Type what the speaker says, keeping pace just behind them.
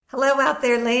Hello out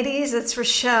there, ladies. It's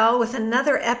Rochelle with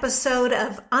another episode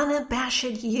of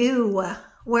Unabashed You,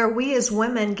 where we as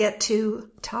women get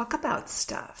to talk about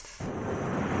stuff.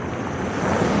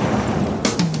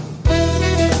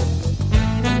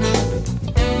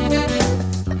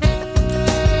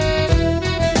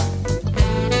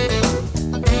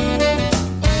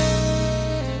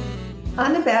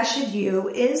 Unabashed You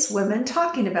is women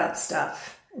talking about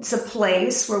stuff. It's a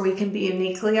place where we can be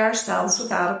uniquely ourselves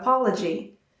without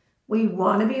apology. We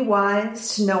want to be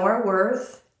wise, to know our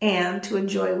worth, and to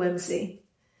enjoy whimsy.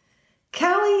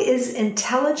 Callie is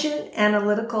intelligent,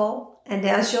 analytical, and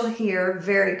as you'll hear,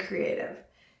 very creative.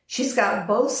 She's got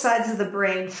both sides of the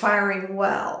brain firing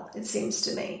well, it seems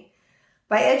to me.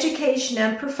 By education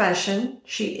and profession,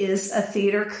 she is a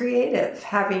theater creative,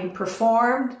 having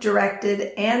performed,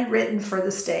 directed, and written for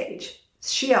the stage.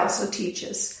 She also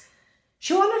teaches.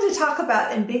 She wanted to talk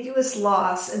about ambiguous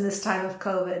loss in this time of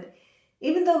COVID.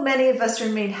 Even though many of us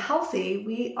remain healthy,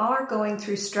 we are going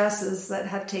through stresses that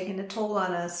have taken a toll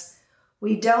on us.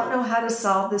 We don't know how to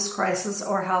solve this crisis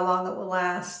or how long it will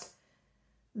last.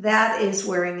 That is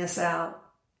wearing us out.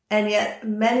 And yet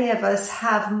many of us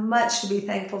have much to be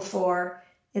thankful for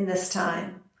in this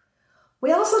time.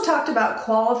 We also talked about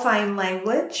qualifying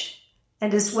language,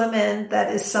 and as women,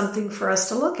 that is something for us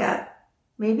to look at.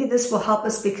 Maybe this will help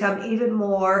us become even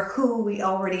more who we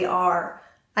already are.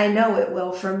 I know it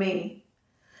will for me.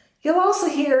 You'll also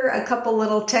hear a couple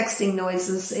little texting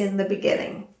noises in the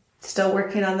beginning. Still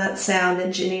working on that sound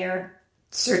engineer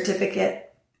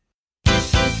certificate.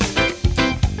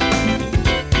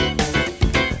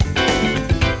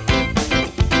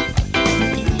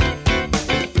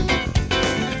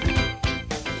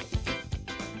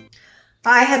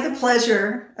 I had the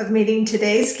pleasure of meeting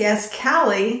today's guest,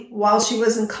 Callie, while she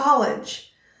was in college.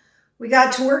 We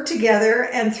got to work together,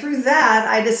 and through that,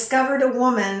 I discovered a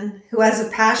woman who has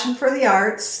a passion for the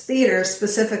arts, theater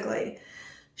specifically.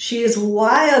 She is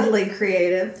wildly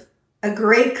creative, a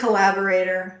great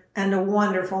collaborator, and a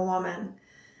wonderful woman.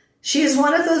 She is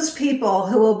one of those people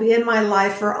who will be in my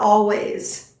life for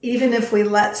always, even if we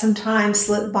let some time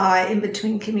slip by in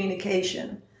between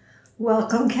communication.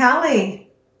 Welcome, Callie.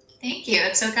 Thank you.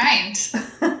 It's so kind.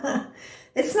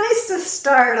 It's nice to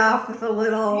start off with a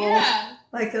little... Yeah.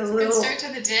 Like a little good start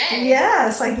to the day.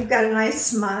 Yes, like you've got a nice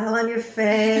smile on your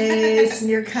face and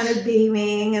you're kind of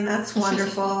beaming, and that's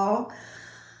wonderful.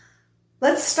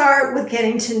 Let's start with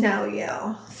getting to know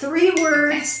you. 3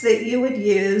 words that you would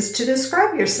use to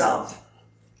describe yourself.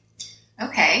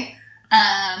 Okay.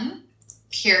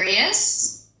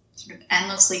 Curious, sort of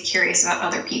endlessly curious about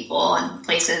other people and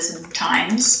places and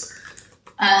times.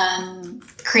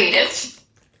 Creative.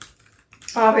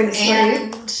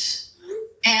 Obviously.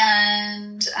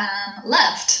 And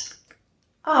loved.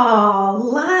 Oh,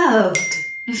 loved.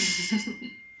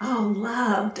 Oh,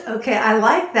 loved. Okay, I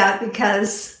like that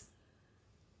because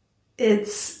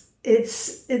it's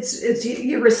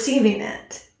you're receiving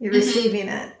it. You're receiving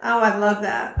it. Oh, I love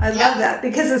that. I love that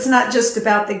because it's not just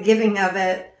about the giving of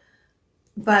it,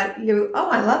 but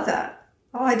I love that.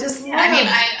 Oh, I just love. I mean,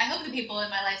 I hope the people in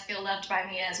my life feel loved by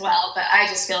me as well, but I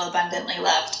just feel abundantly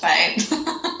loved by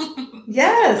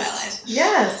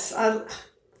Yes.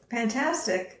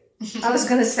 Fantastic. I was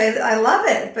going to say that I love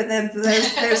it, but then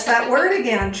there's that word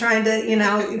again. I'm trying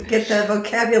to, get the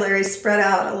vocabulary spread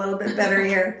out a little bit better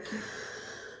here.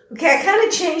 Okay, I kind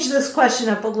of changed this question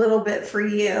up a little bit for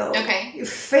you. Okay. Your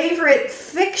favorite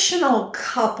fictional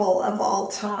couple of all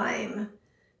time?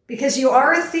 Because you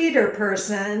are a theater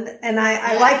person, and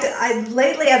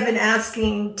lately I've been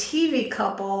asking TV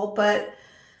couple, but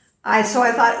I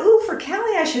thought, for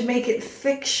Callie, I should make it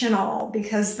fictional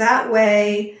because that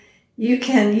way you've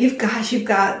got,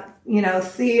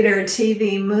 theater,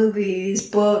 TV, movies,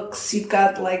 books. You've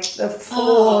got like the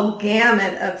full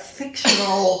gamut of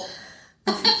fictional,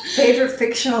 favorite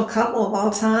fictional couple of all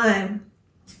time.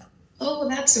 Oh,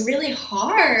 that's really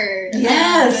hard.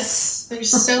 Yes.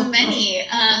 There's so many.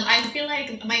 I feel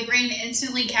like my brain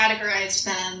instantly categorized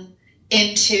them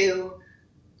into,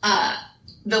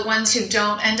 the ones who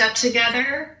don't end up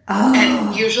together,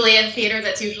 and usually in theater,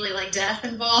 that's usually like death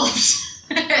involved,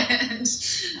 and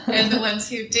the ones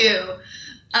who do.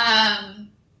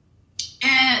 And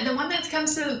the one that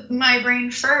comes to my brain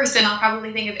first, and I'll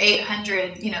probably think of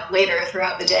 800, later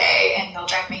throughout the day, and it'll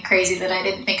drive me crazy that I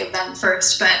didn't think of them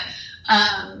first. But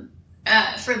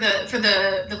for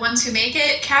the ones who make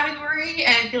it category,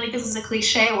 and I feel like this is a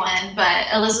cliche one, but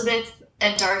Elizabeth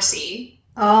and Darcy.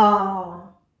 Oh.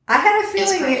 I had a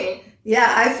feeling,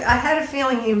 I had a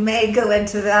feeling you may go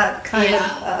into that kind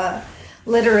of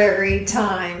literary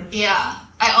time. Yeah.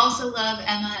 I also love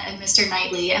Emma and Mr.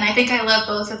 Knightley, and I think I love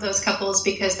both of those couples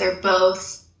because they're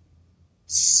both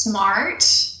smart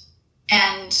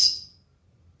and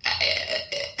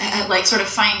like sort of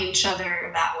find each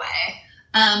other that way.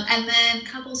 And then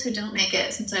couples who don't make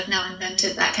it, since I've now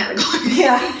invented that category.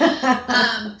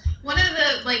 Yeah. One of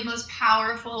the like most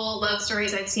powerful love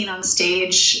stories I've seen on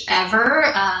stage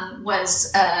ever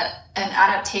was an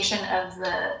adaptation of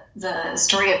the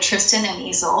story of Tristan and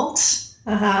Isolde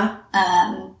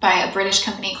by a British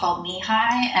company called Mihai,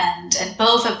 and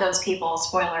both of those people,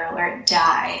 spoiler alert,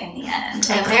 die in the end.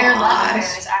 And their love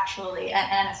affair is actually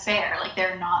an affair. Like,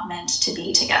 they're not meant to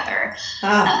be together.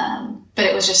 But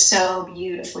it was just so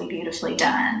beautifully, beautifully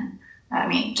done. I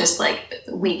mean, just like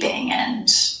weeping, and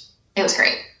it was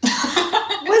great.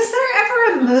 Was there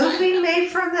ever a movie made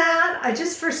from that? I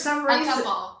just, for some reason. A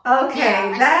couple. Okay,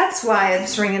 yeah, that's why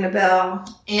it's ringing a bell.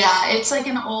 Yeah, it's like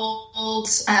an old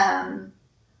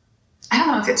I don't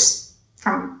know if it's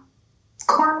from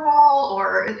Cornwall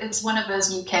or it's one of those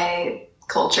UK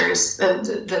cultures.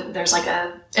 There's like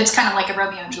it's kind of like a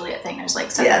Romeo and Juliet thing. There's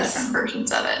like seven different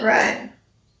versions of it. Right.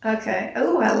 Okay.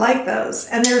 Oh, I like those.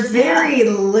 And they're very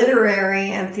literary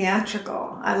and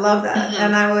theatrical. I love that.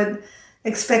 And I would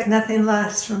expect nothing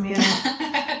less from you.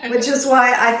 Which is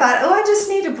why I thought, I just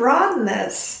need to broaden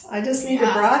this.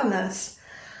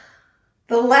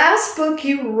 The last book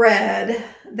you read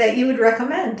that you would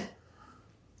recommend?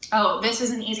 Oh, this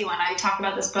is an easy one. I talk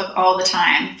about this book all the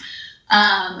time.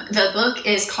 The book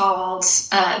is called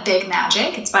Big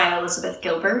Magic. It's by Elizabeth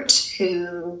Gilbert,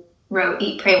 who wrote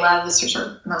Eat, Pray, Love. This is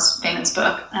her most famous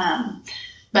book.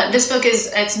 But this book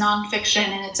it's nonfiction,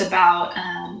 and it's about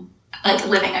like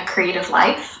living a creative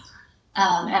life.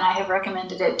 And I have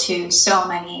recommended it to so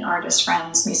many artist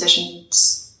friends,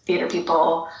 musicians, theater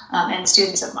people, and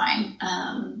students of mine.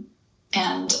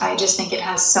 And I just think it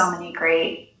has so many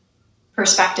great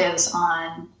perspectives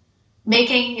on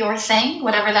making your thing,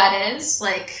 whatever that is.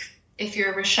 Like, if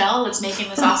you're Rochelle that's making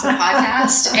this awesome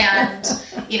podcast, and,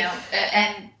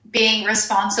 and being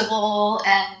responsible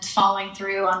and following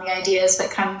through on the ideas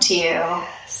that come to you,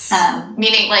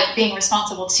 meaning like being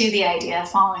responsible to the idea,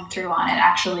 following through on it,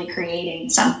 actually creating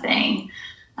something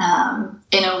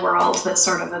in a world that's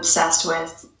sort of obsessed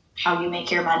with how you make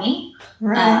your money,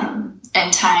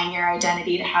 and tying your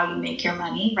identity to how you make your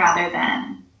money rather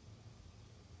than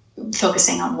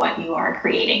focusing on what you are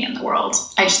creating in the world.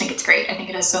 I just think it's great. I think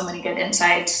it has so many good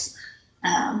insights.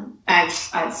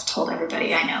 I've told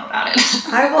everybody I know about it.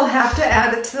 I will have to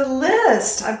add it to the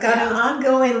list. I've got an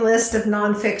ongoing list of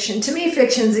nonfiction. To me,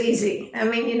 fiction's easy. I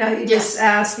mean, you just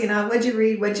ask, what'd you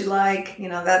read? What'd you like?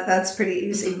 That's pretty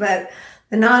easy. But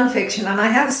the nonfiction, and I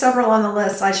have several on the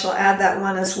list. I shall add that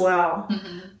one as well.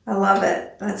 I love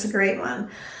it. That's a great one.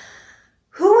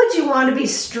 Who would you want to be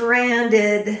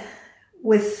stranded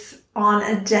with on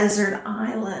a desert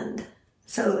island?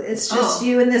 So it's just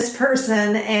you and this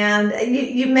person, and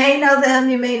you may know them,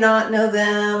 you may not know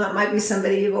them. It might be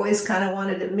somebody you've always kind of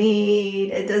wanted to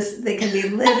meet. They can be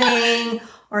living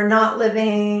or not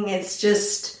living. It's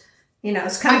just,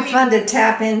 it's kind of fun to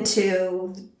tap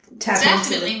into.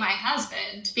 Definitely my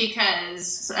husband,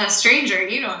 because a stranger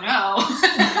you don't know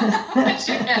what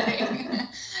you're getting.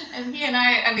 And he and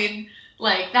I mean,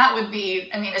 like, that would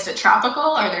be, is it tropical?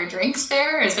 Are there drinks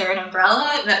there? Is there an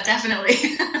umbrella? That definitely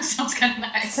sounds kind of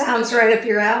nice. Sounds right up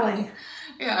your alley.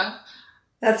 Yeah.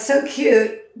 That's so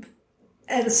cute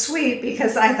and sweet,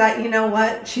 because I thought, you know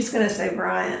what? She's going to say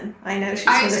Brian. I know she's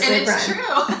going to say Brian. It's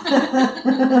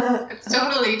true. It's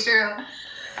totally true.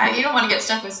 You don't want to get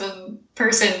stuck with some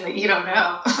person that you don't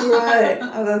know. Right.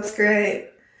 Oh, that's great.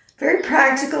 Very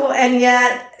practical, and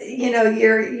yet,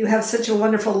 you have such a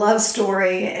wonderful love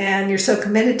story, and you're so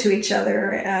committed to each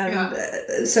other,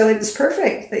 and so it's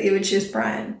perfect that you would choose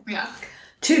Brian. Yeah.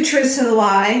 2 truths and a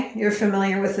lie. You're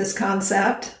familiar with this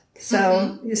concept,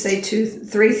 so you say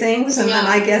 3 things, and then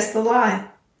I guess the lie.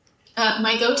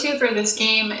 My go-to for this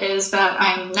game is that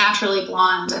I'm naturally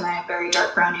blonde and I have very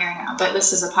dark brown hair now, but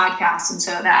this is a podcast, and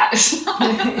so that is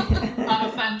not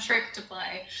a fun trick to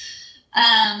play.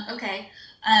 Okay.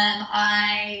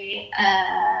 I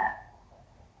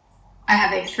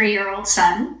have a 3-year-old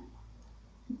son.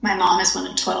 My mom is one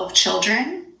of 12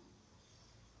 children,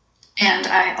 and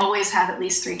I always have at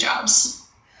least 3 jobs.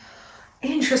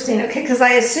 Interesting. Okay, because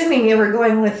I assuming you were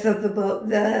going with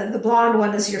the blonde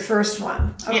one as your first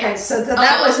one. Okay, so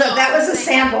that was a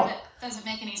sample. It doesn't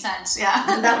make any sense.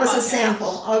 Yeah, that was a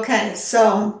sample. Okay,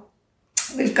 so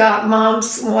we've got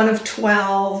mom's one of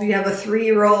 12. You have a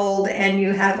 3-year-old, and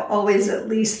you have always at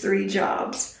least 3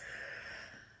 jobs.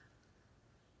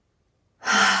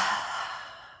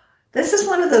 This is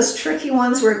one of those tricky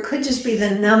ones where it could just be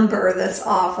the number that's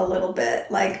off a little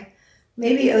bit. Like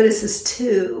maybe Otis is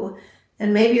 2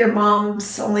 and maybe your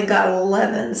mom's only got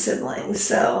 11 siblings.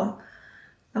 So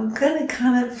I'm going to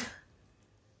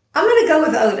go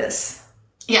with Otis.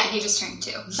 Yeah, he just turned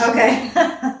 2. Okay.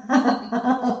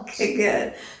 Okay,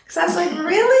 good. Because I was like,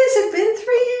 really? Has it been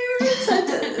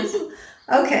 3 years?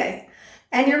 Okay.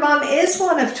 And your mom is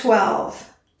one of 12.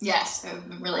 Yes, a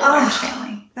really large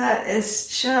family. That is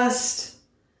just...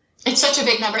 It's such a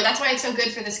big number. That's why it's so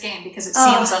good for this game, because it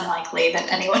seems unlikely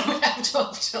that anyone would have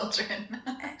 12 children.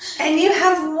 And you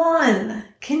have 1.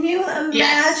 Can you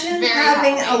imagine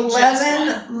having happy.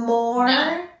 11 more?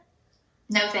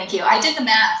 No, thank you. I did the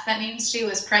math. That means she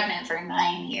was pregnant for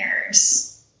 9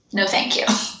 years. No, thank you.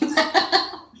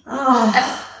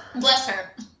 Oh. Bless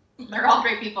her. They're all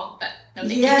great people, but no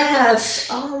thank you. Yes.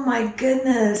 Oh my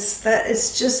goodness. That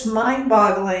is just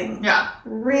mind-boggling. Yeah.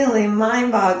 Really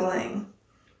mind-boggling.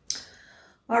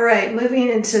 All right, moving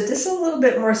into this a little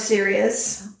bit more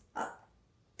serious.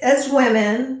 As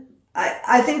women,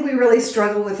 I think we really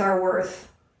struggle with our worth.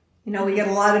 You know, we get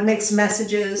a lot of mixed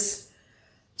messages.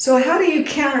 So how do you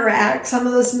counteract some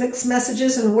of those mixed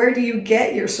messages, and where do you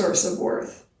get your source of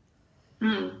worth?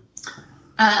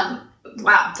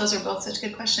 Wow, those are both such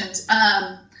good questions.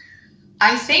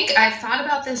 I think I've thought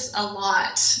about this a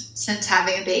lot since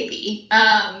having a baby.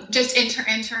 Just in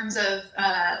terms of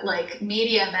like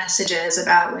media messages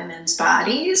about women's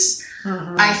bodies.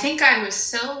 Mm-hmm. I think I was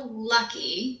so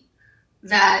lucky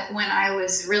that when I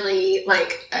was really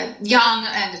like young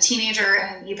and a teenager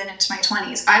and even into my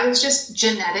 20s, I was just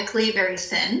genetically very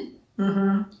thin.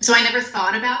 Mm-hmm. So I never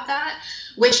thought about that,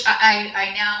 which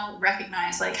I now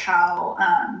recognize, like how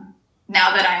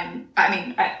now that I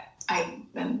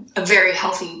am a very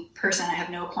healthy person. I have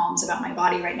no qualms about my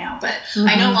body right now, but mm-hmm.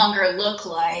 I no longer look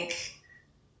like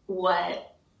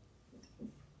what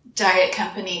diet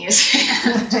companies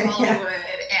and Hollywood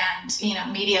and, you know,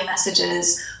 media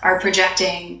messages are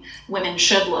projecting women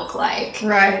should look like.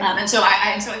 Right. And so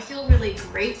I feel really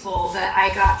grateful that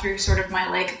I got through sort of my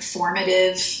like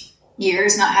formative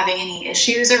years not having any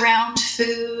issues around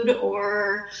food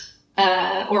or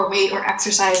weight or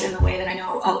exercise in the way that I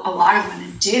know a lot of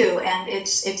women do. And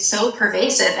it's so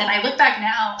pervasive. And I look back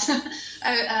now,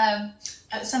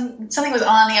 something was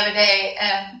on the other day,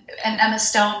 and Emma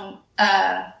Stone,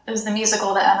 it was the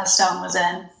musical that Emma Stone was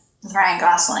in with Ryan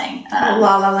Gosling.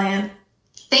 La La Land.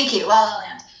 Thank you, La La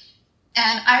Land.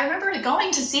 And I remember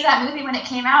going to see that movie when it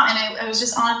came out, and I was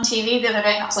just on TV the other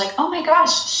day, and I was like, oh my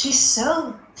gosh, she's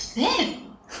so thin.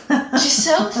 She's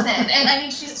so thin. And I mean,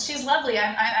 she's lovely.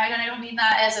 I don't mean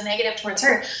that as a negative towards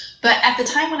her. But at the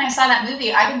time when I saw that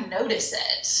movie, I didn't notice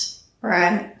it.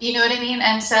 Right. You know what I mean?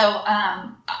 And so,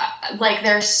 like,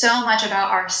 there's so much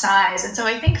about our size. And so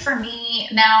I think for me,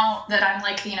 now that I'm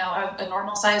like, you know, a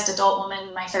normal-sized adult woman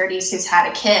in my 30s who's had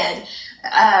a kid,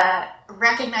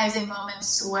 recognizing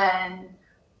moments when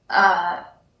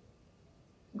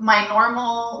my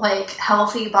normal, like,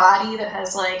 healthy body that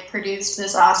has, like, produced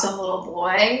this awesome little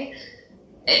boy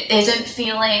isn't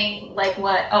feeling like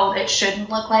it shouldn't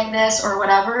look like this or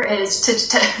whatever, is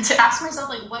to ask myself,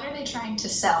 like, what are they trying to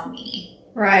sell me?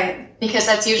 Right. Because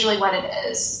that's usually what it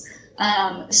is.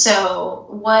 So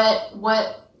what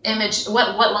lie am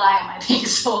I being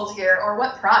sold here, or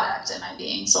what product am I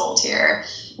being sold here?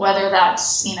 Whether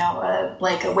that's, you know, a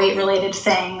weight related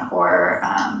thing or,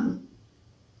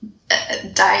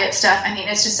 diet stuff. I mean,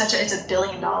 it's just it's a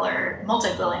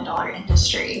multi-billion dollar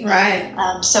industry. Right.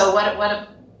 So what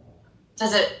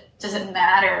does it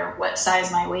matter what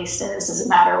size my waist is? Does it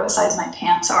matter what size my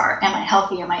pants are? Am I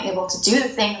healthy? Am I able to do the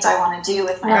things I want to do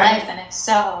with my life? And if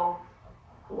so,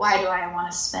 why do I want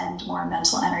to spend more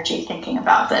mental energy thinking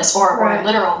about this, or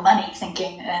literal money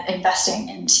thinking and investing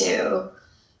into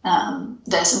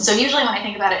this? And so usually when I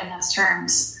think about it in those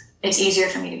terms, it's easier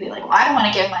for me to be like, well, I don't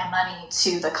want to give my money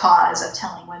to the cause of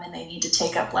telling women they need to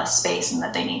take up less space and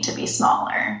that they need to be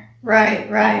smaller. Right.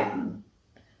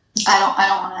 I don't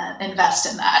want to invest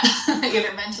in that,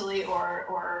 either mentally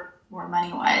or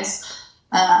money wise.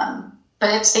 But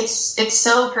it's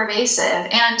so pervasive,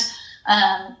 and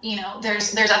you know,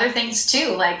 there's other things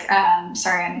too. Like,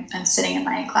 sorry, I'm sitting in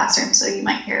my classroom, so you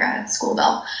might hear a school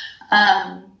bell.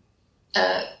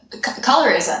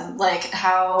 Colorism, like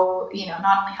how, you know,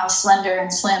 not only how slender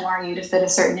and slim are you to fit a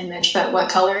certain image, but what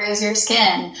color is your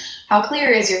skin? How clear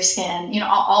is your skin? You know,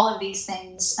 all of these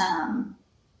things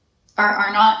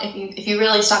are not, if you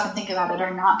really stop and think about it,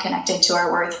 are not connected to our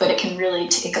worth, but it can really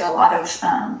take a lot of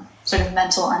sort of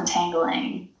mental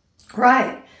untangling.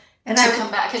 Right. And to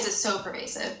come back, because it's so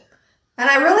pervasive. And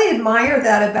I really admire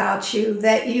that about you,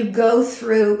 that you go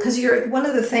through, because you're one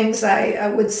of the things I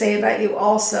would say about you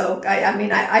also. I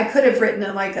mean, I could have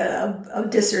written like a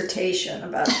dissertation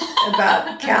about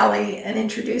Callie and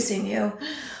introducing you,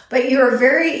 but you're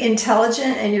very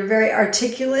intelligent and you're very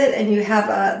articulate, and you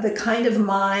have the kind of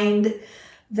mind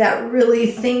that really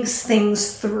thinks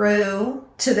things through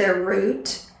to their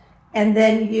root, and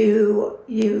then you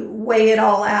weigh it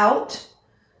all out,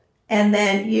 and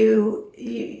then you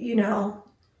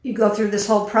go through this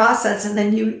whole process, and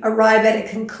then you arrive at a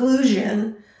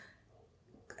conclusion.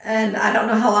 And I don't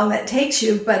know how long that takes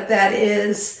you, but that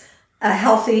is a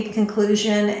healthy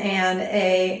conclusion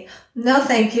and no,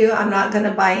 thank you. I'm not going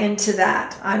to buy into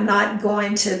that. I'm not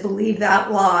going to believe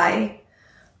that lie.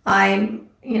 I'm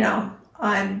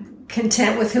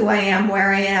content with who I am,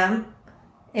 where I am.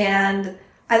 And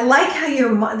I like how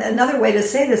another way to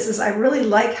say this is I really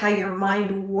like how your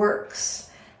mind works,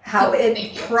 how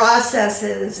it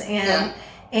processes and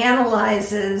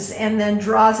analyzes and then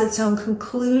draws its own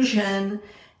conclusion.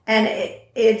 And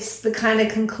it's the kind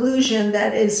of conclusion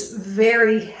that is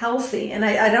very healthy. And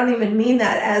I don't even mean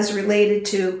that as related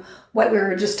to what we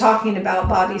were just talking about,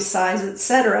 body size,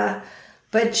 etc.,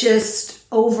 but just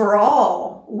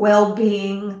overall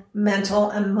well-being,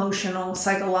 mental, emotional,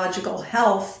 psychological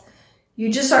health. You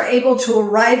just are able to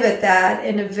arrive at that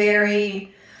in a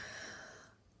very,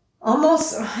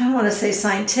 almost, I don't want to say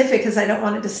scientific because I don't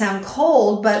want it to sound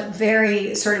cold, but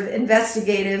very sort of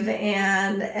investigative.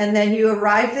 And then you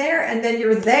arrive there, and then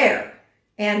you're there.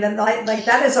 And then like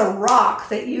that is a rock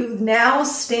that you now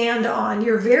stand on.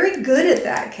 You're very good at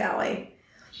that, Callie.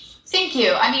 Thank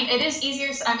you. I mean, it is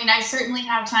easier. I mean, I certainly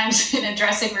have times in a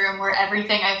dressing room where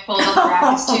everything I've pulled on the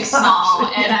rack is too small.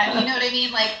 And you know what I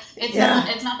mean? Like, it's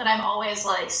not that I'm always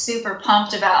like super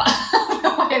pumped about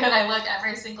the way that I look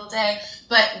every single day,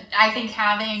 but I think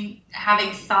having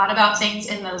thought about things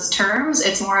in those terms,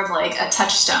 it's more of like a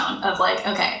touchstone of like,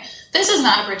 okay, this is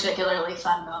not a particularly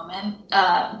fun moment,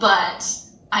 but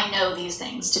I know these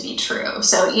things to be true.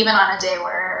 So even on a day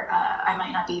where I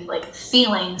might not be like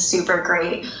feeling super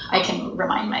great, I can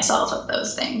remind myself of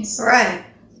those things. Right.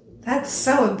 That's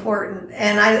so important.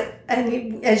 And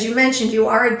as you mentioned, you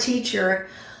are a teacher.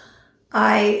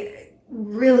 I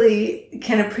really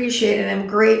can appreciate and am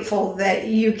grateful that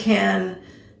you can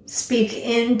speak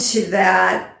into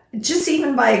that, just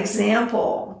even by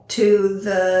example, to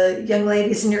the young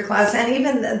ladies in your class, and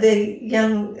even the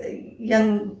young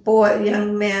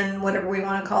men, whatever we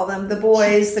want to call them, the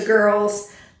boys, the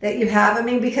girls that you have. I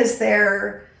mean, because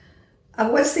they're,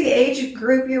 what's the age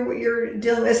group you're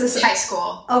dealing with? Is this high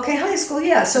school? Okay, high school,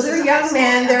 yeah. So they're young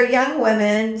men, they're young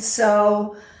women.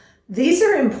 So these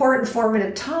are important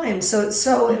formative times. So it's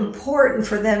so important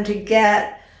for them to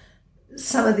get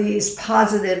some of these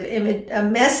positive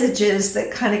messages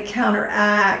that kind of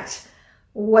counteract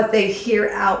what they hear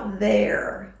out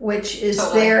there, which is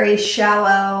very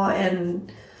shallow and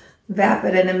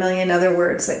vapid and a million other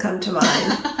words that come to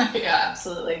mind. Yeah,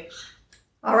 absolutely.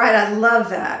 All right. I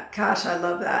love that. Gosh, I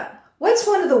love that. What's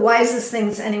one of the wisest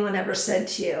things anyone ever said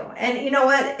to you? And you know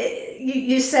what?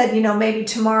 You said, maybe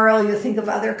tomorrow you'll think of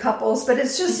other couples, but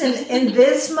it's just in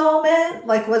this moment,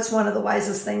 like what's one of the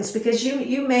wisest things? Because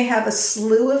you may have a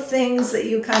slew of things that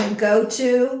you kind of go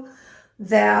to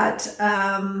that,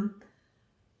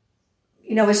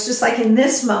 it's just like in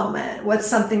this moment, what's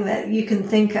something that you can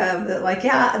think of that like,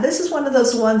 yeah, this is one of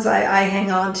those ones I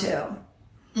hang on to.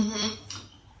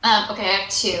 Mm-hmm. Okay, I have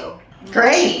two.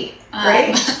 Great.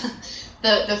 Great.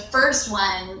 The first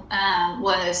one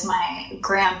was my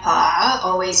grandpa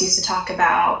always used to talk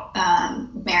about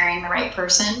marrying the right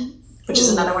person, which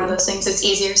is another one of those things that's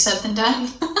easier said than done.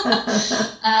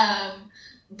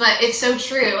 But it's so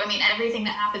true. I mean, everything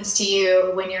that happens to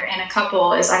you when you're in a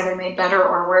couple is either made better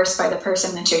or worse by the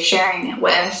person that you're sharing it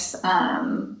with.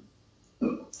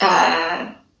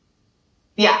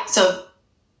 So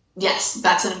yes,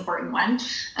 that's an important one.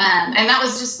 And that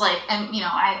was just like,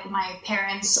 my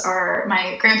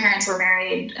grandparents were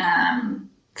married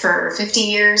for 50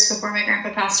 years before my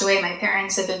grandpa passed away. My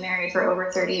parents have been married for over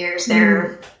 30 years.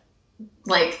 They're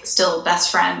like still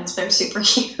best friends. They're super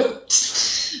cute.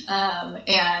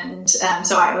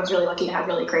 So I was really lucky to have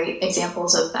really great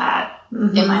examples of that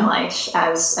in my life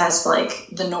as like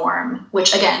the norm,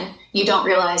 which again, you don't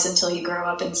realize until you grow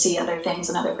up and see other things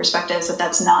and other perspectives that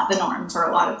that's not the norm for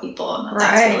a lot of people. And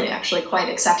that's really actually quite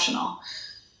exceptional.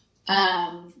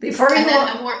 Before you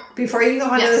go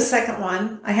on to the second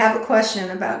one, I have a question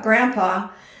about Grandpa.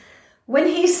 When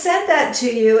he said that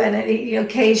to you, and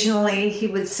occasionally he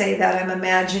would say that, I'm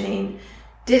imagining,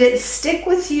 did it stick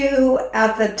with you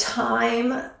at the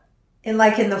time in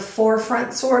like in the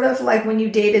forefront, sort of like when you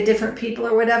dated different people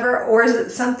or whatever? Or is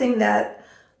it something that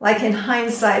like in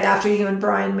hindsight after you and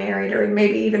Brian married, or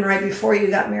maybe even right before you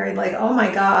got married, like, oh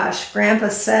my gosh, Grandpa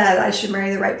said I should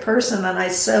marry the right person and I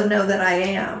so know that I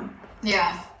am?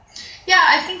 Yeah. Yeah,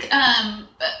 I think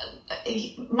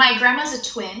my grandma's a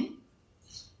twin,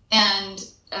 and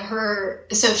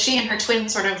so she and her twin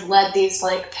sort of led these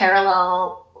like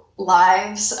parallel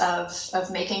lives of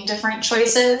making different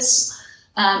choices.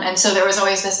 And so there was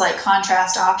always this like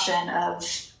contrast option of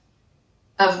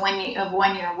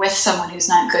when you're with someone who's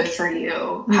not good for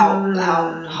you, how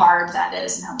hard that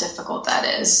is and how difficult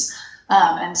that is.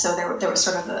 And so there was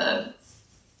sort of a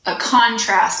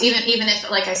contrast, even if,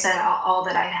 like I said, all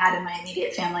that I had in my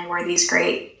immediate family were these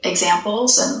great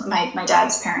examples, and my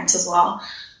dad's parents as well.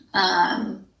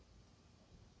 I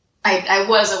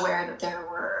was aware that there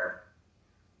were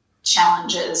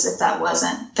challenges if that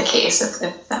wasn't the case,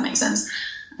 if that makes sense.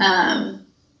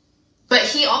 But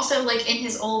he also, like, in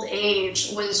his old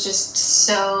age was just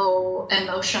so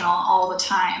emotional all the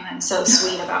time and so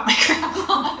sweet about my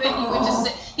grandma.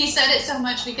 That he said it so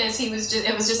much because it was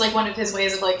just like one of his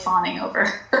ways of like fawning over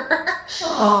her.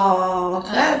 Oh,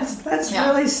 that's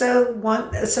really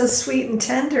so sweet and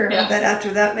tender that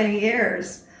after that many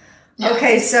years. Yeah.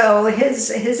 Okay, so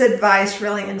his advice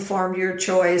really informed your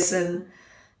choice, and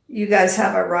you guys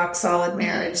have a rock solid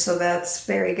marriage, so that's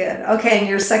very good. Okay, and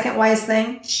your second wise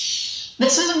thing?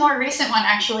 This was a more recent one,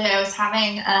 actually. I was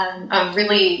having a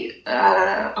really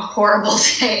horrible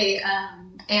day,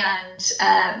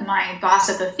 and my boss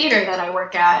at the theater that I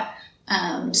work at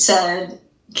said,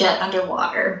 get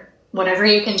underwater. Whatever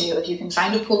you can do. If you can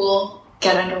find a pool,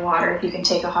 get underwater. If you can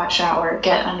take a hot shower,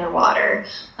 get underwater.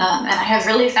 And I have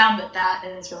really found that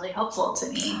is really helpful to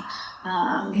me.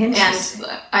 And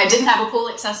I didn't have a pool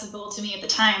accessible to me at the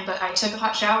time, but I took a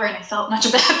hot shower and I felt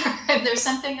much better. And there's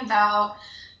something about...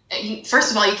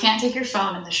 First of all, you can't take your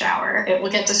phone in the shower. It will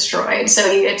get destroyed. So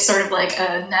it's sort of like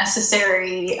a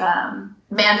necessary,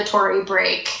 mandatory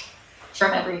break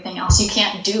from everything else. You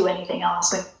can't do anything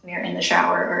else when you're in the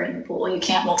shower or in the pool. You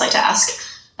can't multitask.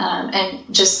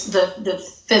 And just the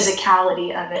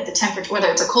physicality of it, the temperature,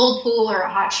 whether it's a cold pool or a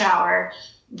hot shower,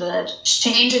 the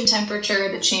change in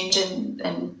temperature, the change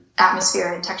in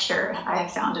atmosphere and texture, I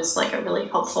have found is like a really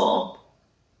helpful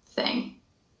thing.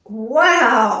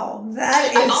 Wow,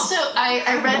 that is.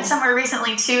 I read somewhere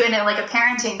recently too, in a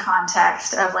parenting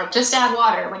context of like, just add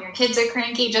water when your kids are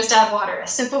cranky. Just add water, a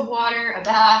sip of water, a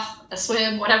bath, a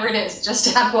swim, whatever it is.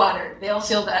 Just add water. They'll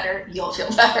feel better. You'll feel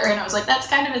better. And I was like, that's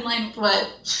kind of in line with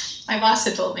what my boss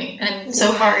had told me, and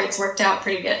so far it's worked out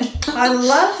pretty good. I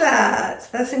love that.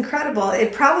 That's incredible.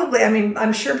 It probably,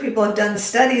 I'm sure people have done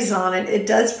studies on it. It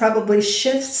does probably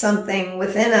shift something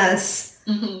within us.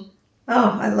 Mm-hmm.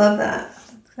 Oh, I love that.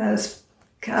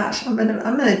 Gosh, I'm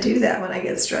gonna do that when I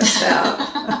get stressed out.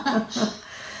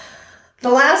 The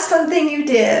last fun thing you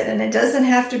did, and it doesn't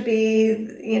have to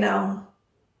be,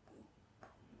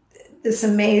 this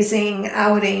amazing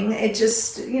outing. It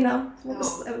just,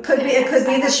 it could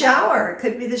be the shower. It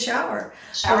could be the shower.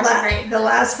 Showers are great. The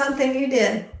last fun thing you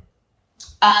did.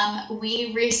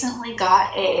 We recently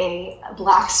got a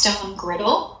Blackstone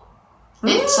griddle.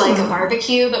 It's like a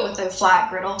barbecue, but with a flat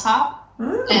griddle top.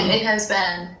 And it has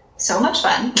been so much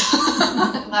fun.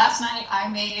 Last night I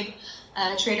made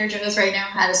Trader Joe's right now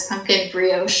has pumpkin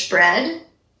brioche bread.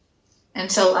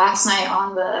 And so last night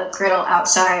on the griddle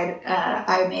outside,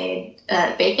 I made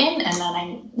bacon, and then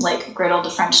I griddled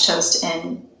a French toast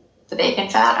in the bacon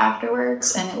fat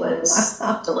afterwards, and it was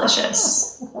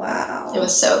delicious. Wow. It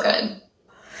was so good.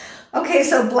 Okay,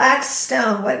 so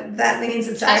Blackstone, what that means,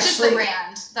 it's That's actually... just the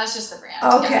brand. That's just the brand.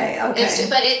 Okay, yeah. okay.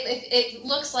 But it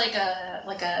looks like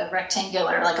a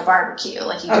rectangular, like a barbecue,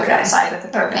 like you do outside with a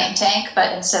propane tank,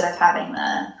 but instead of having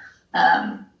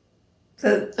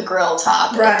the grill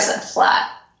top, it's a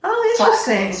flat,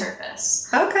 interesting surface.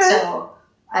 Okay. So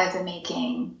I've been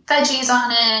making veggies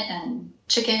on it and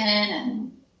chicken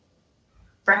and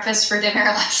breakfast for dinner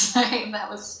last night. That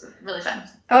was really fun.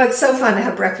 Oh, it's so fun to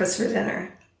have breakfast for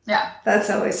dinner. Yeah. That's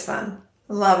always fun.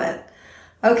 Love it.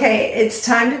 Okay, it's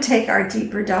time to take our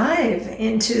deeper dive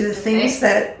into the things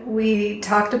that we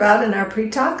talked about in our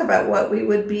pre-talk about what we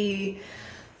would be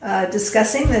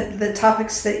discussing, the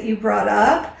topics that you brought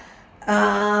up.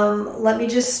 Let me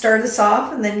just start us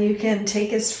off, and then you can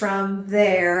take us from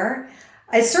there.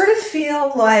 I sort of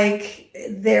feel like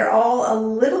they're all a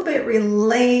little bit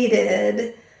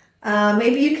related.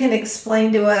 Maybe you can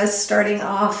explain to us, starting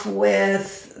off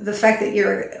with the fact that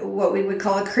you're what we would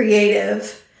call a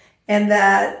creative, and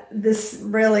that this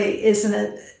really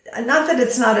isn't not that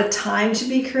it's not a time to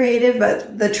be creative,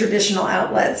 but the traditional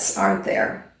outlets aren't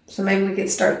there. So maybe we could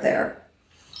start there.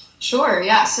 Sure.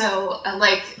 Yeah. So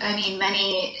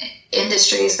many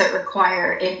industries that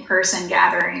require in-person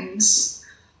gatherings,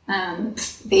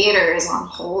 theater is on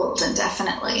hold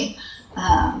indefinitely,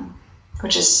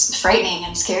 which is frightening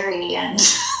and scary and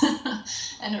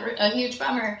and a huge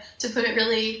bummer, to put it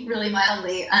really, really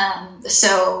mildly.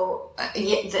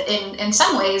 In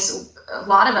some ways, a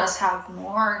lot of us have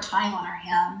more time on our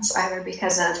hands, either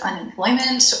because of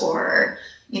unemployment or,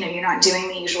 you're not doing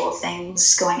the usual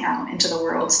things, going out into the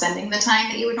world, spending the time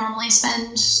that you would normally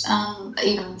spend,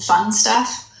 even fun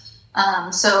stuff.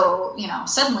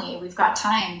 Suddenly we've got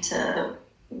time to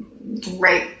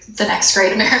write the next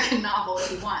great American novel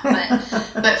if you want.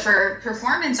 But for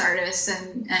performance artists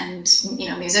and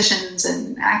musicians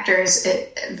and actors,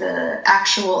 the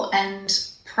actual end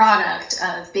product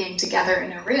of being together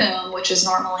in a room, which is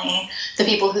normally the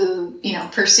people who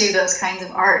pursue those kinds of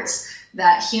arts,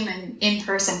 that human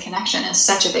in-person connection is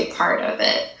such a big part of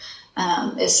it.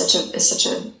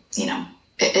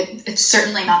 It's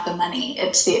certainly not the money,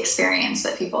 it's the experience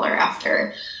that people are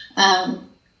after.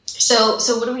 So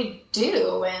what do we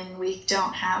do when we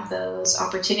don't have those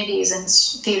opportunities? And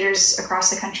theaters across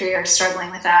the country are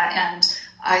struggling with that, and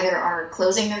either are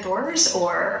closing their doors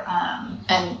or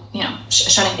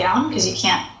shutting down because you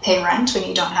can't pay rent when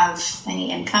you don't have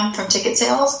any income from ticket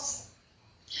sales,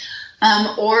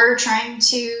 or trying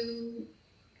to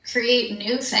create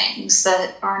new things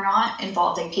that are not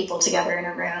involving people together in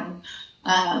a room.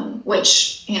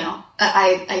 Which,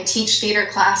 I teach theater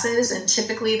classes, and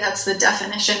typically that's the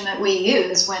definition that we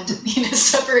use when,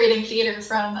 separating theater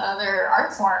from other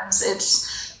art forms.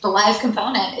 It's the live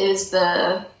component is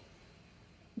the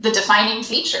defining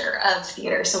feature of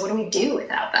theater. So what do we do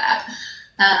without that?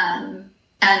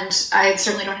 And I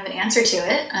certainly don't have an answer to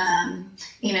it.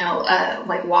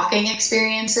 Like walking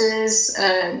experiences,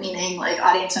 meaning like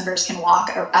audience members can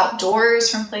walk outdoors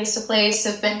from place to place,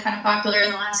 have been kind of popular in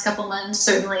the last couple months.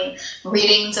 Certainly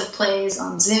readings of plays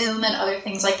on Zoom and other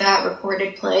things like that,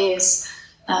 recorded plays.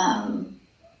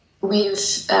 We've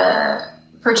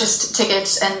purchased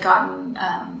tickets and gotten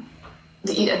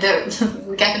the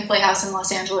Geffen Playhouse in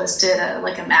Los Angeles did a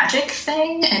magic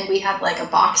thing, and we had a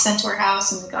box sent to our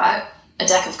house, and we got a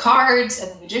deck of cards,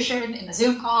 and the magician in the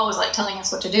Zoom call was telling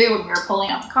us what to do when we were pulling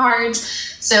out the cards.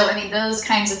 So, those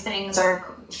kinds of things are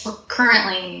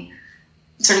currently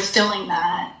sort of filling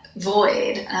that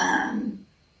void.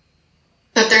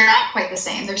 But they're not quite the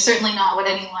same. They're certainly not what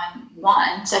anyone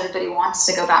wants. Everybody wants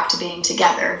to go back to being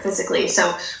together physically.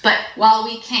 So, but while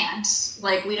we can't,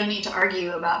 we don't need to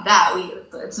argue about that.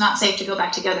 It's not safe to go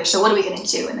back together. So what are we going to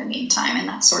do in the meantime? And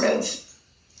that's sort of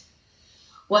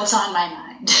what's on my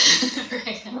mind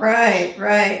right now.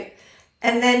 Right.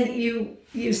 And then you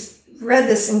read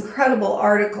this incredible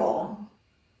article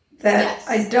that yes.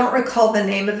 I don't recall the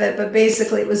name of it, but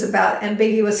basically it was about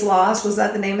ambiguous loss. Was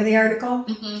that the name of the article?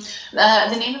 Mm-hmm.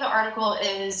 The name of the article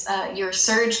is Your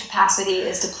Surge Capacity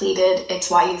is Depleted. It's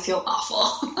Why You Feel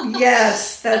Awful.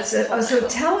 Yes, that's it. Oh, so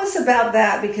tell us about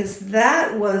that, because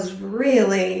that was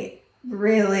really,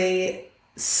 really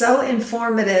so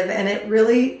informative, and it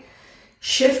really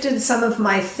shifted some of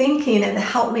my thinking and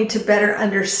helped me to better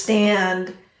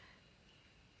understand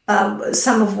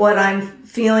some of what I'm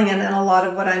feeling and a lot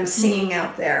of what I'm seeing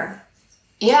out there.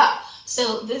 Yeah.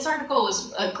 So this article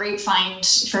was a great find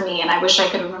for me, and I wish I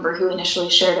could remember who initially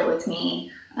shared it with me,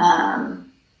 so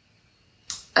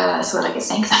that I could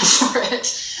thank them for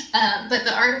it. But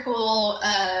the article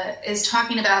is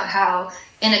talking about how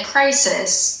in a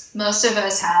crisis, most of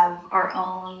us have our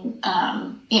own,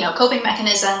 coping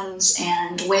mechanisms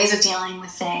and ways of dealing with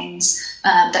things,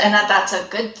 and that's a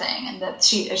good thing. And that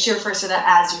she refers to that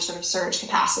as your sort of surge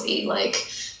capacity.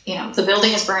 The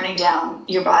building is burning down,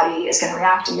 your body is going to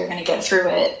react and you're going to get through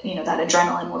it. That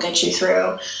adrenaline will get you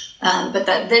through. But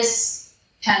that this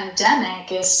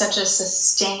pandemic is such a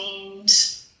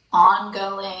sustained,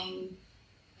 ongoing,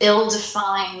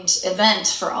 ill-defined event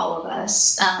for all of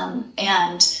us.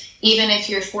 And even if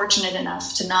you're fortunate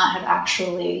enough to not have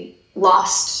actually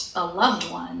lost a loved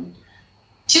one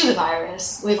to the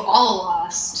virus, we've all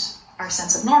lost our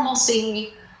sense of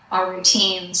normalcy, our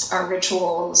routines, our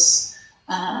rituals,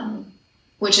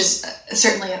 which is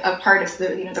certainly a part of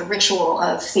the ritual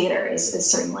of theater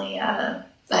is certainly, I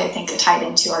think, tied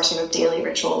into our sort of daily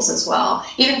rituals as well.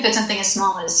 Even if it's something as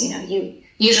small as, you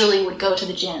usually would go to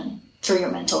the gym for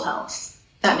your mental health.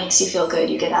 That makes you feel good.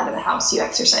 You get out of the house, you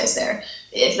exercise there.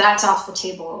 If that's off the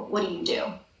table, what do you do?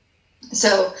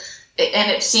 So,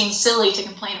 and it seems silly to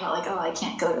complain about I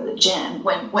can't go to the gym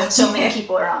when so many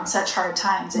people are on such hard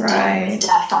times and dealing with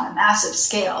death on a massive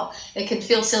scale. It could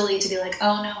feel silly to be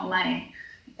oh no,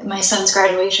 my son's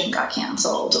graduation got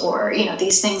canceled, or,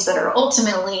 these things that are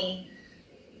ultimately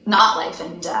not life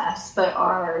and death, but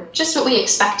are just what we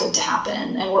expected to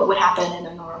happen and what would happen in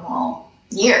a normal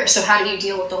year. So how do you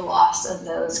deal with the loss of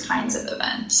those kinds of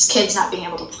events? Kids not being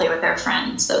able to play with their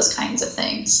friends, those kinds of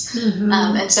things. Mm-hmm.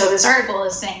 And so this article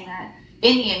is saying that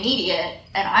in the immediate,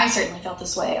 and I certainly felt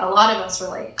this way, a lot of us were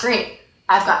like, great,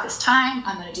 I've got this time,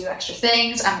 I'm going to do extra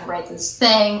things, I'm going to write this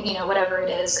thing, whatever it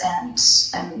is,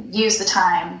 and use the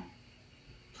time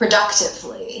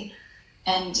productively.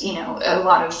 And, a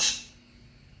lot of,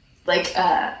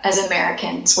 as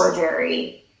Americans, we're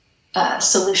very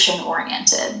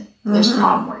solution-oriented. There's a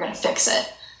problem, we're going to fix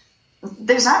it.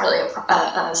 There's not really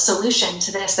a solution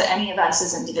to this that any of us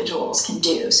as individuals can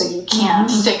do. So you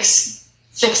can't fix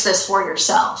this for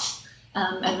yourself.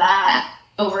 And that,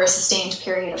 over a sustained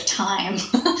period of time,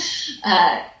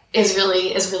 is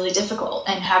really difficult.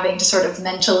 And having to sort of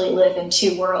mentally live in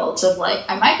two worlds of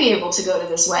I might be able to go to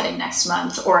this wedding next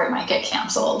month, or it might get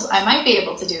canceled. I might be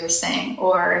able to do this thing,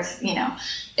 or that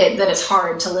it's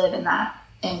hard to live in that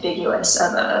ambiguous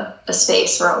of a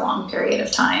space for a long period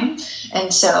of time.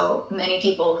 And so many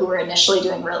people who were initially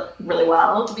doing really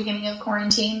well at the beginning of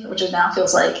quarantine, which now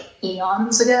feels like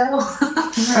eons ago,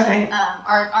 right,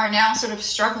 are now sort of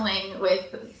struggling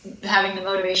with having the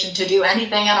motivation to do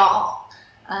anything at all.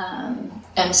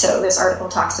 And so this article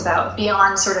talks about,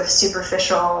 beyond sort of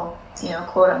superficial,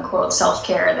 quote unquote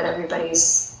self-care that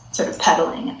everybody's sort of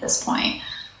peddling at this point.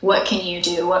 What can you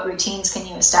do? What routines can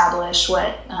you establish?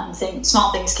 What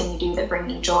small things can you do that bring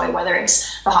you joy? Whether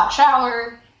it's the hot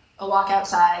shower, a walk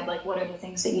outside, what are the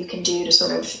things that you can do to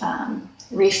sort of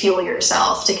refuel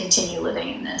yourself to continue living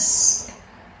in this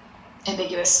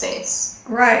ambiguous space?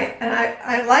 Right. And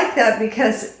I like that,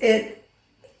 because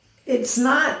it's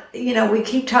not, we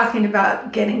keep talking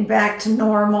about getting back to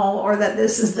normal, or that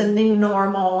this is the new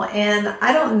normal. And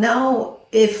I don't know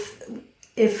if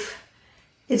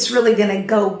it's really going to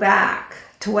go back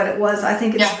to what it was. I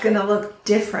think it's going to look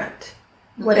different.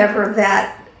 Whatever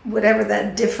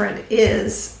that different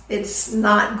is, it's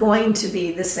not going to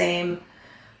be the same,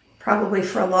 probably,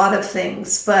 for a lot of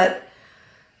things. But,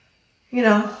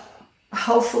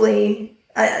 hopefully,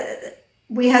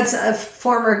 we had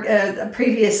a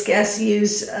previous guest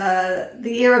use the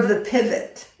year of the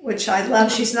pivot, which I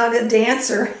love. She's not a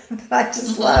dancer, but I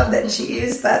just love that she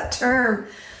used that term.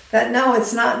 That no,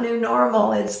 it's not new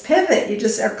normal, it's pivot. You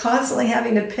just are constantly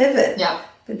having to pivot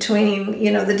between,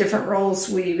 the different roles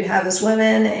we have as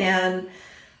women, and,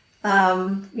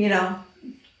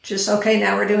 just, okay,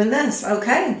 now we're doing this.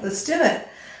 Okay, let's do it.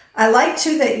 I like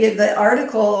too that the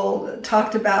article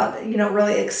talked about,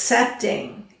 really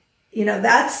accepting,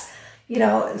 that's,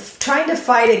 trying to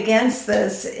fight against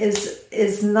this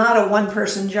is not a one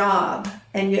person job,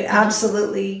 and you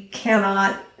absolutely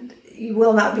cannot. You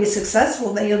will not be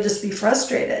successful, then you'll just be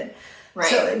frustrated. Right.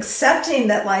 So accepting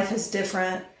that life is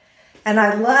different. And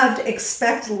I loved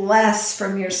expect less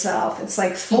from yourself. It's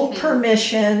like full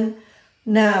permission.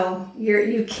 No,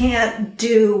 you can't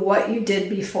do what you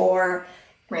did before.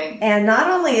 Right. And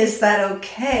not only is that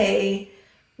okay,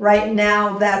 right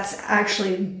now, that's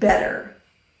actually better.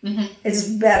 Mm-hmm. It's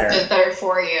better. It's better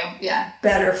for you. Yeah.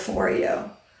 Better for you.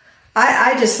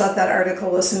 I just thought that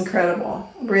article was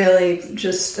incredible. Really,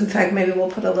 just, in fact, maybe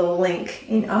we'll put a little link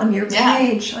on your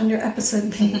page, on your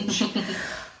episode page.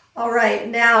 All right.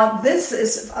 Now, this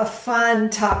is a fun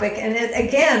topic, and it,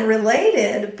 again,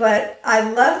 related, but I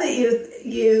love that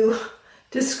you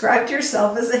described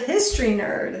yourself as a history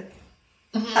nerd.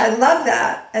 Mm-hmm. I love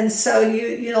that. And so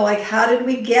how did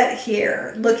we get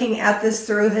here? Looking at this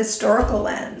through a historical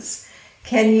lens.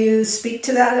 Can you speak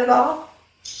to that at all?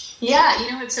 Yeah,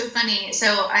 it's so funny. So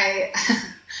I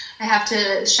have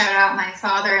to shout out my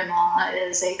father-in-law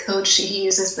is a coach. He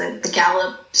uses the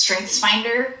Gallup Strengths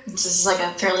Finder. This is a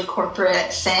fairly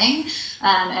corporate thing.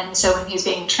 And so when he was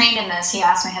being trained in this, he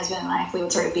asked my husband and I if we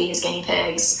would sort of be his guinea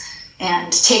pigs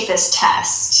and take this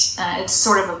test. It's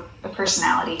sort of a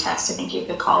personality test, I think you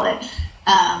could call it.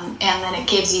 And then it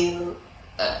gives you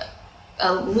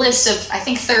a list of, I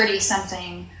think,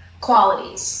 30-something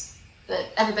qualities that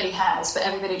everybody has, but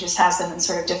everybody just has them in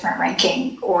sort of different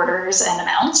ranking orders and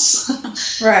amounts.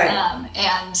 Right.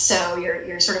 And so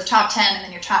your sort of top 10 and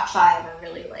then your top 5 are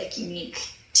really unique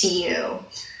to you.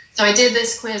 So I did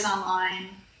this quiz online,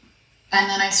 and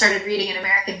then I started reading an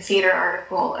American Theater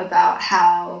article about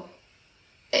how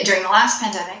during the last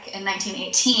pandemic in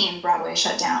 1918, Broadway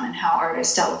shut down and how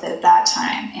artists dealt with it at that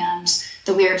time. And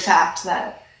the weird fact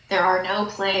that there are no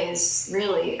plays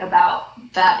really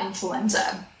about that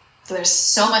influenza. So there's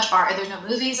so much art. There's no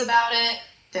movies about it.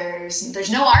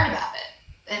 There's no art about it.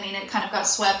 it kind of got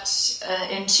swept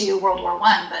into World War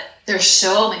I, but there's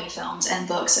so many films and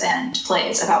books and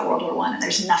plays about World War I, and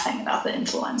there's nothing about the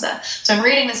influenza. So I'm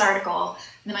reading this article,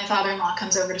 and then my father-in-law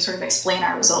comes over to sort of explain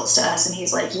our results to us, and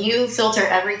he's like, you filter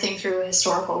everything through a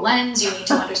historical lens. You need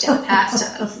to understand the past,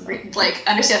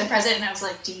 understand the present. And I was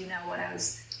like, do you know what I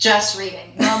was just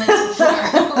reading moments before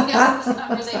we had this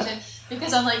conversation?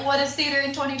 Because I'm like, what is theater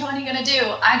in 2020 going to do?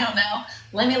 I don't know.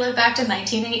 Let me live back to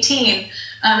 1918.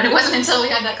 And it wasn't until we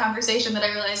had that conversation that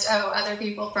I realized, other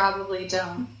people probably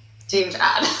don't do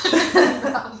that.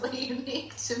 Probably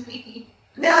unique to me.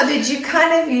 Now, did you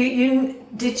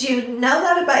did you know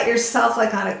that about yourself,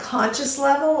 like on a conscious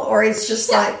level, or it's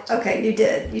just like, okay, you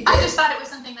did. I just thought it was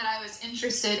something that I was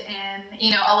interested in.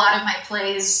 A lot of my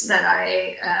plays that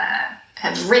I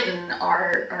have written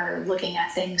are looking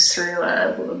at things through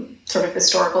a sort of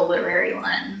historical literary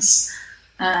lens.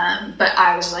 But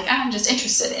I was like, I'm just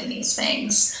interested in these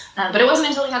things. But it wasn't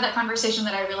until we had that conversation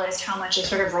that I realized how much I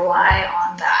sort of rely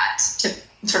on that to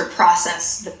sort of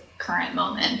process the current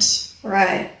moment.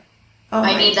 Right.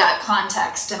 I need that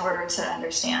context in order to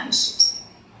understand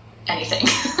anything.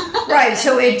 Right.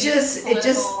 So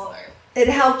it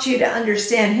helped you to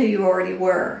understand who you already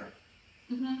were.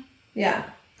 Mm-hmm. Yeah.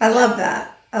 I love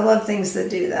that. I love things that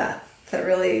do that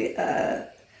really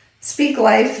speak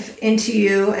life into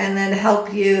you and then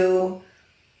help you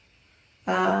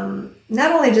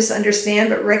not only just understand,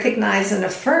 but recognize and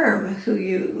affirm who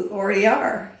you already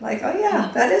are. Like, oh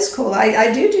yeah, that is cool.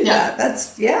 I do that.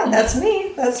 That's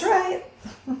me. That's right.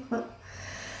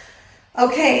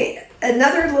 Okay.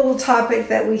 Another little topic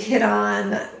that we hit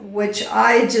on, which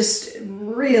I just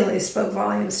really spoke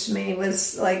volumes to me,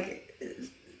 was like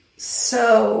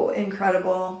so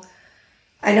incredible.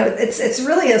 I know it's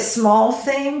really a small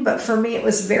thing, but for me it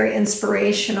was very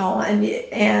inspirational.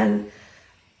 And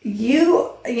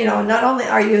you not only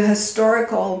are you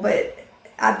historical, but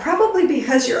probably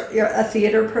because you're a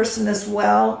theater person as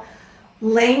well,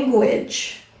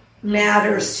 language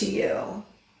matters to you.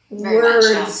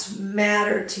 Words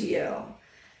matter to you.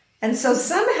 And so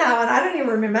somehow, and I don't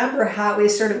even remember how we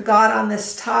sort of got on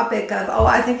this topic of,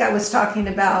 I think I was talking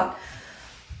about,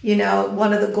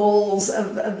 one of the goals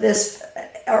of this,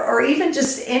 or even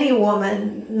just any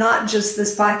woman, not just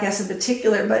this podcast in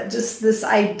particular, but just this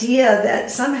idea that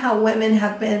somehow women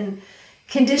have been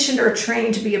conditioned or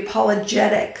trained to be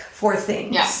apologetic for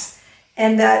things. Yeah.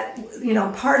 And that,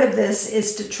 part of this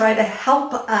is to try to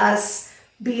help us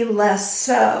be less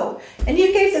so. And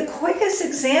you gave the quickest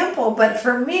example, but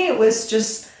for me it was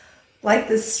just like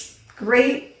this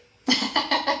great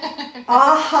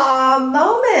aha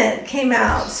moment came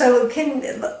out. So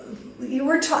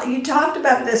you talked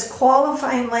about this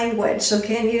qualifying language. So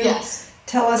can you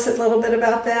tell us a little bit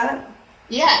about that?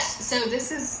 Yes. So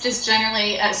this is just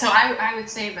generally, I would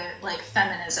say that like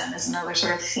feminism is another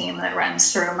sort of theme that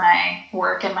runs through my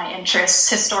work and my interests,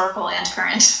 historical and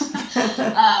current.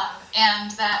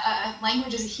 And that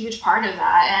language is a huge part of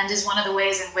that, and is one of the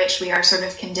ways in which we are sort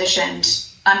of conditioned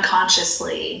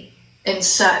unconsciously in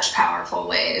such powerful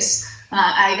ways.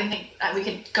 I even think we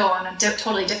could go on a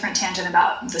totally different tangent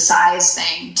about the size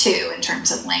thing too, in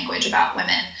terms of language about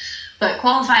women. But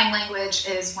qualifying language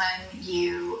is when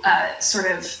you sort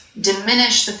of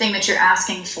diminish the thing that you're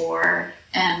asking for.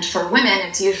 And for women,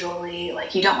 it's usually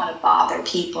like you don't want to bother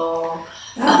people.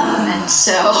 And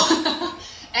so...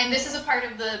 And this is a part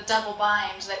of the double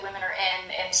bind that women are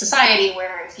in society,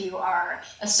 where if you are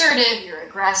assertive, you're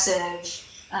aggressive.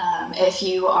 If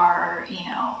you are,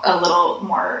 a little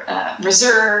more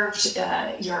reserved,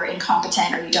 you're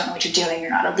incompetent, or you don't know what you're doing, you're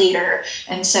not a leader.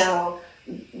 And so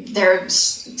there's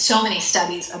so many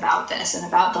studies about this and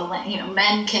about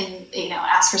men can,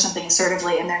 ask for something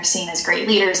assertively and they're seen as great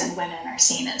leaders, and women are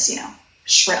seen as,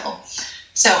 shrill.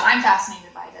 So I'm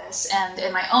fascinated by this. And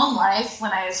in my own life,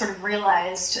 when I sort of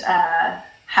realized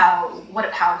what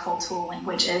a powerful tool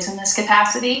language is in this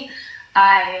capacity,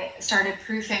 I started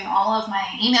proofing all of my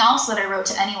emails that I wrote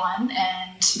to anyone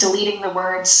and deleting the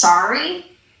word sorry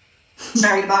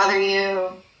to bother you,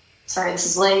 sorry this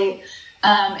is late,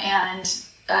 and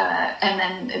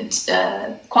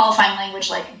then qualifying language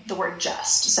like the word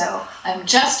just. So I'm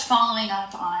just following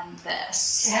up on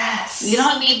this. Yes. You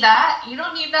don't need that. You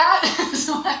don't need that.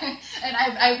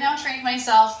 I've now trained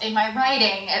myself in my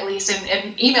writing, at least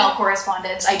in email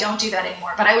correspondence. I don't do that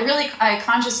anymore. But I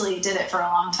consciously did it for a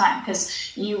long time,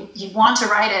 because you want to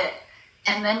write it.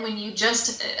 And then when you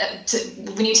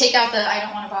when you take out the I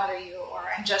don't want to bother you, or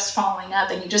I'm just following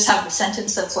up, and you just have the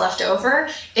sentence that's left over,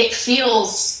 it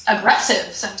feels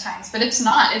aggressive sometimes, but it's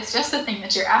not. It's just the thing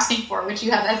that you're asking for, which you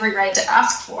have every right to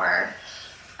ask for.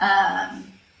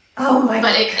 Oh my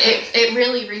But God. it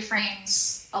really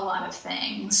reframes a lot of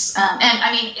things. And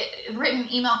I mean, written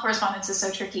email correspondence is so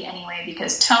tricky anyway,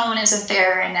 because tone isn't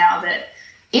there. And now that,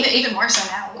 even more so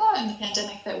now, in the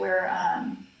pandemic that we're,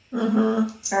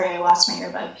 sorry, I lost my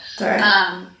earbud. Sorry.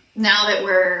 Now that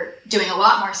we're doing a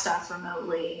lot more stuff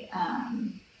remotely,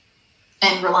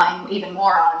 and relying even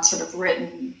more on sort of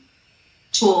written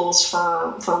tools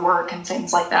for work and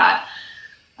things like that,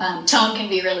 tone can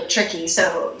be really tricky.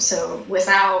 So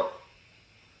without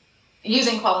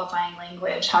using qualifying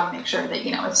language, how to make sure that,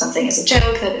 if something is a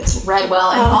joke, that it's read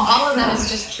well, and all of that is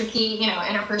just tricky,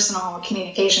 interpersonal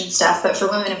communication stuff. But for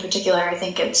women in particular, I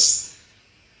think it's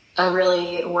a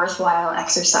really worthwhile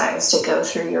exercise to go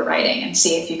through your writing and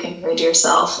see if you can rid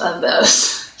yourself of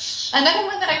those. Another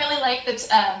one that I really like that's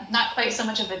not quite so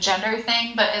much of a gender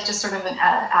thing, but it's just sort of an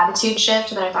attitude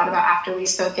shift that I thought about after we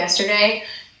spoke yesterday,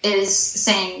 is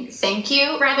saying thank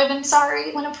you rather than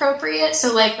sorry when appropriate.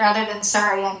 So like, rather than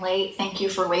sorry, I'm late, thank you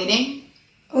for waiting.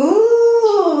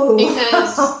 Ooh.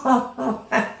 Because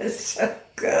that is so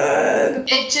good.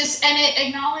 It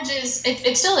acknowledges,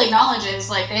 it still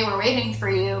acknowledges like they were waiting for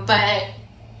you, but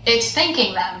it's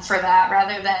thanking them for that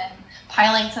rather than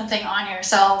piling something on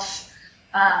yourself.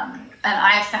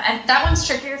 And that one's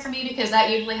trickier for me because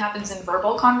that usually happens in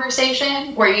verbal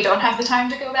conversation where you don't have the time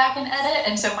to go back and edit.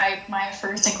 And so my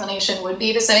first inclination would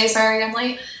be to say, sorry, I'm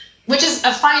late, which is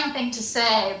a fine thing to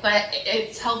say, but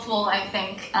it's helpful, I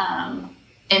think,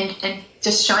 in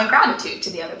just showing gratitude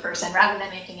to the other person rather than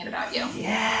making it about you.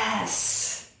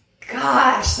 Yes.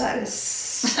 Gosh, that is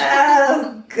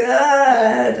so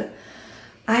good.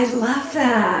 I love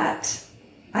that.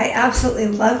 I absolutely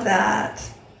love that.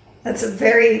 That's a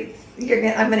very,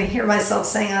 I'm going to hear myself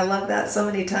saying I love that so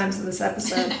many times in this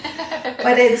episode.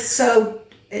 But it's so,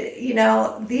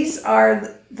 these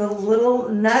are the little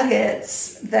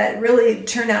nuggets that really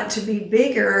turn out to be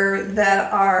bigger,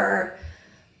 that are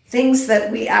things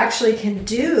that we actually can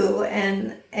do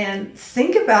and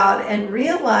think about and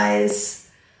realize.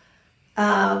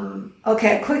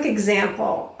 Okay, a quick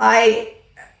example. I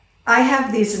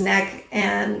have these neck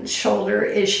and shoulder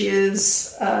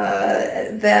issues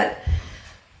that,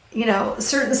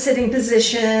 certain sitting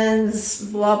positions,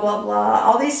 blah, blah, blah.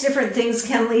 All these different things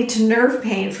can lead to nerve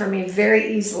pain for me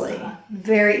very easily,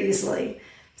 very easily.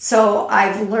 So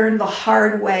I've learned the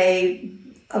hard way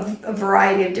of a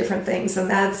variety of different things, and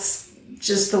that's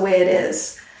just the way it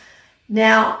is.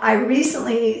 Now, I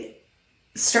recently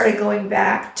started going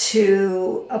back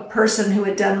to a person who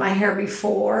had done my hair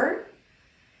before,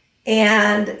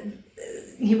 and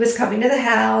he was coming to the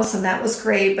house, and that was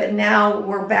great, but now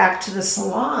we're back to the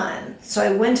salon. So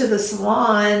I went to the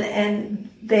salon, and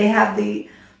they have the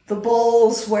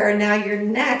bowls where now your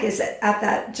neck is at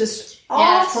that just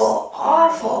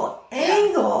awful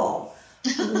angle.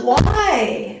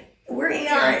 Why?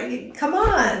 Come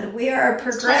on, we are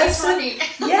progressive.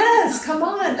 Yes, come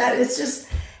on. That is just,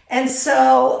 and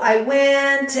so I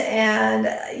went, and,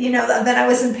 then I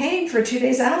was in pain for 2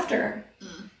 days after.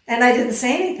 And I didn't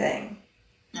say anything.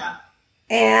 Yeah.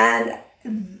 And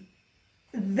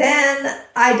then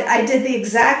I did the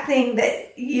exact thing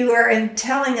that you are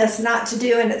telling us not to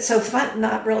do. And it's so fun,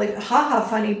 not really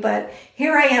funny, but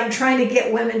here I am trying to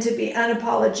get women to be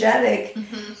unapologetic.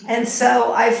 Mm-hmm. And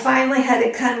so I finally had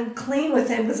to come clean with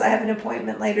him because I have an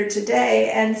appointment later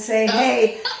today and say,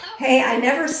 hey, I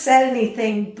never said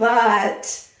anything,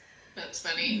 but... That's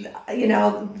funny. And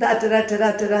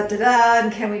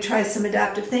can we try some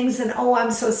adaptive things? And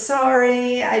I'm so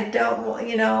sorry. I don't,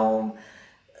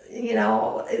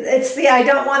 it's I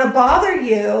don't want to bother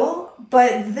you,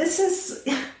 but this is,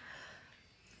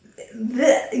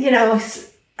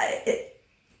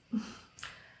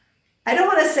 I don't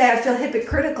want to say I feel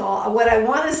hypocritical. What I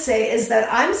want to say is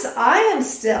that I am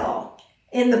still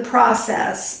in the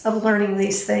process of learning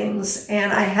these things,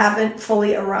 and I haven't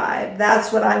fully arrived.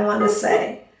 That's what I want to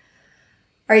say.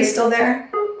 Are you still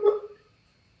there?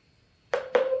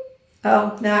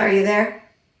 Oh, now are you there?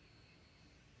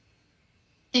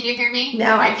 Can you hear me?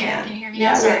 Now I can. Can you hear me?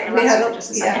 Yeah, Sorry,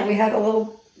 we had a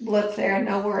little blip there.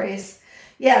 No worries.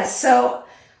 Yes, so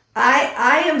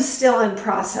I am still in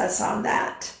process on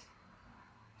that.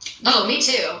 Oh, me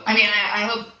too. I mean, I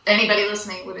hope anybody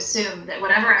listening would assume that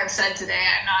whatever I've said today,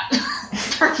 I'm not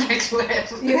perfect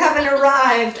with. You haven't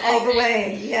arrived all the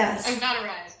way. Yes. I've not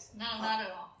arrived. No, not at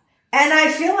all. And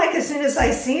I feel like as soon as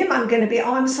I see him, I'm going to be,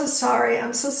 I'm so sorry.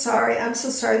 I'm so sorry. I'm so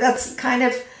sorry. That's kind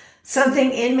of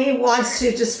something in me wants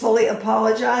to just fully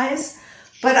apologize.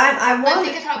 But I want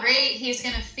to think of how great he's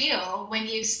going to feel when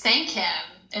you thank him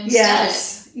instead.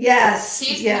 Yes.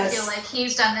 He's going to feel like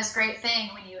he's done this great thing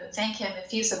when you thank him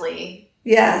effusively.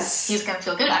 Yes. He's going to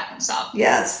feel good about himself.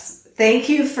 Yes. Thank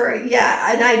you for,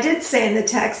 yeah. And I did say in the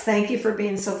text, thank you for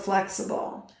being so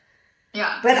flexible.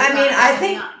 Yeah. But I mean, I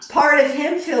think part of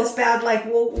him feels bad, like,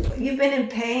 well, you've been in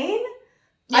pain?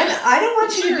 Yeah. I don't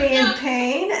want you to be in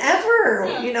pain ever.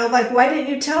 Yeah. You know, like, why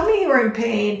didn't you tell me you were in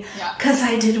pain? Because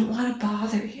I didn't want to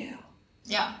bother you.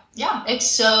 Yeah. Yeah. It's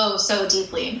so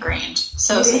deeply ingrained.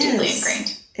 So deeply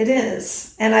ingrained. It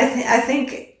is. And I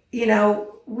think, you know,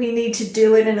 we need to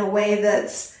do it in a way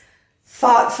that's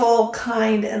thoughtful,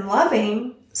 kind, and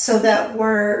loving, so that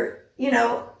we're, you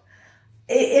know,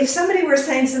 if somebody were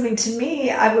saying something to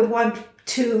me, I would want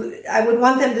them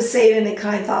to say it in a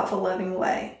kind, thoughtful, loving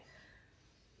way.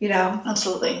 You know?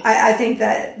 Absolutely. I think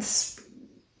that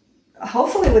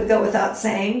hopefully would go without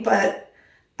saying, but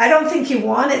I don't think you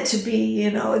want it to be, you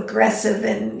know, aggressive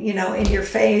and, you know, in your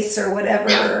face or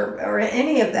whatever, or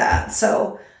any of that.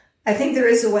 So I think there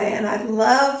is a way, and I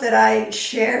love that I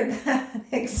shared that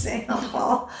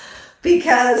example,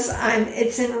 because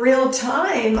it's in real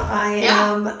time.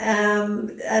 I'm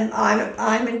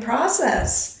in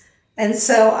process. And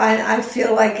so I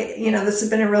feel like, you know, this has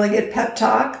been a really good pep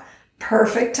talk.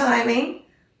 Perfect timing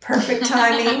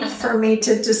for me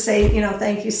to just say, you know,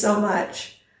 thank you so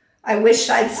much. I wish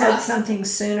I'd said something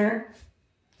sooner.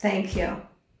 Thank you.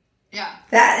 Yeah.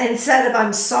 That instead of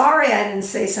I'm sorry I didn't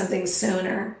say something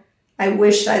sooner, I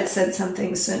wished I'd said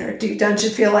something sooner. Don't you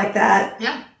feel like that?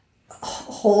 Yeah.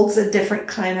 Holds a different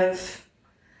kind of.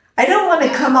 I don't want to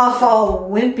come off all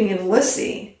wimpy and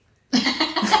wussy. But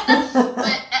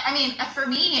I mean, for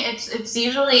me, it's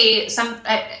usually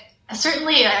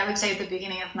certainly I would say at the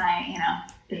beginning of my, you know,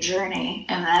 journey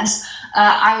in this,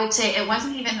 I would say it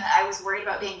wasn't even that I was worried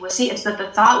about being wussy. It's that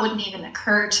the thought wouldn't even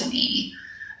occur to me.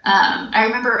 I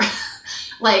remember,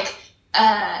 like,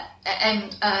 my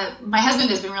husband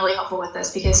has been really helpful with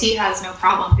this, because he has no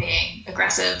problem being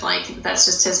aggressive. Like, that's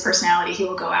just his personality. He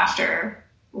will go after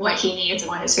what he needs and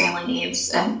what his family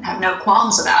needs and have no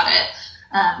qualms about it,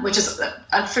 which is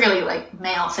a fairly, like,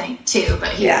 male thing too,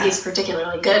 but he's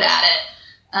particularly good at it.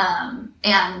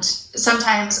 And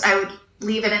sometimes I would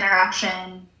leave an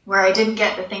interaction where I didn't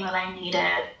get the thing that I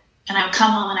needed, and I would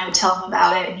come home and I would tell him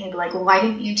about it, and he'd be like, well, why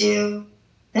didn't you do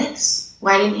this?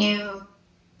 Why didn't you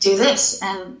do this?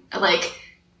 And, like,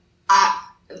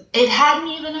 it hadn't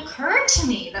even occurred to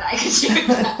me that I could do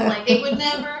that. Like, it would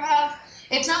never have.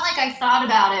 It's not like I thought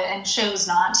about it and chose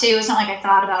not to. It's not like I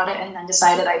thought about it and then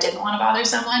decided I didn't want to bother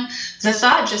someone. The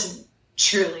thought just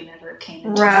truly never came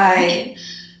into my mind.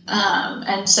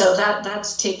 And so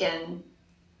that's taken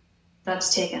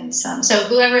some. So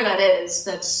whoever that is,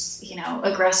 that's, you know,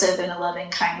 aggressive in a loving,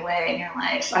 kind way in your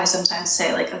life, I sometimes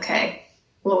say, like, okay,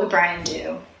 what would Brian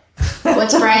do?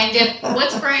 What's Brian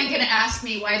gonna ask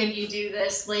me? Why didn't you do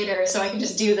this later? So I can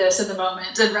just do this in the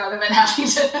moment, and rather than having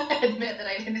to admit that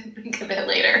I didn't think of it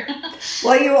later.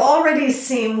 Well, you already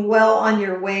seem well on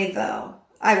your way, though.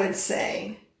 I would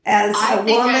say, as a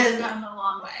woman, I've gone a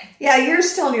long way. Yeah, you're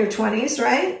still in your 20s,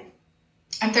 right?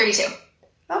 I'm 32.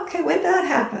 Okay, when did that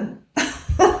happen?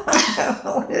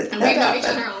 We've known each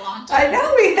other a long time. I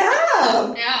know we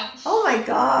have. Yeah. Oh my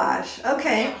gosh.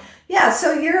 Okay. Yeah,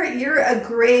 so you're a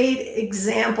great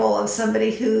example of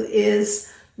somebody who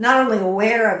is not only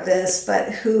aware of this, but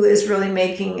who is really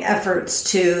making efforts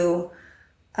to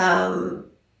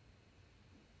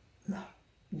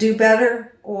do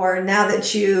better. Or now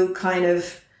that you kind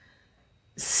of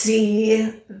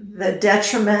see the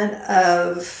detriment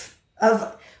of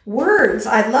words.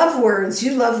 I love words.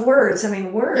 You love words. I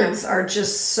mean, words are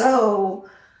just so,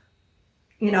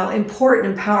 you know, important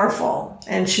and powerful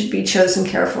and should be chosen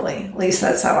carefully. At least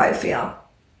that's how I feel.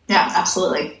 Yeah,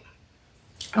 absolutely.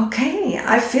 Okay.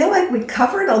 I feel like we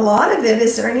covered a lot of it.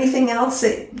 Is there anything else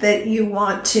that you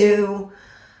want to,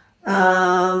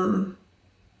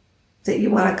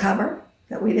 cover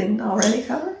that we didn't already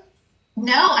cover?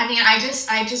 No, I mean, I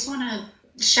just want to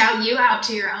shout you out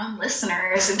to your own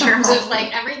listeners in terms of,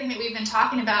 like, everything that we've been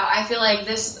talking about. I feel like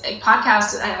this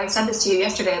podcast, I said this to you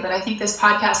yesterday, but I think this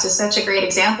podcast is such a great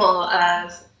example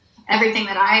of everything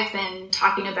that I've been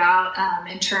talking about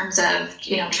in terms of,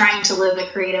 you know, trying to live a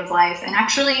creative life and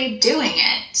actually doing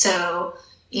it. So,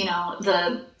 you know,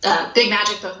 the Big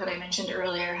Magic book that I mentioned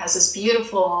earlier has this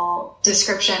beautiful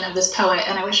description of this poet,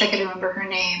 and I wish I could remember her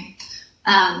name.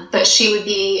 But she would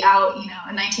be out, you know,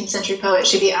 a 19th century poet,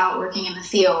 she'd be out working in the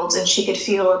fields, and she could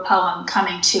feel a poem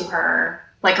coming to her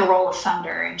like a roll of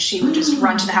thunder, and she would just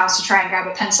run to the house to try and grab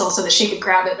a pencil so that she could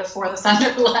grab it before the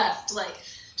thunder left. Like,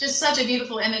 just such a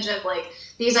beautiful image of, like,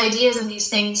 these ideas and these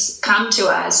things come to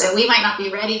us, and we might not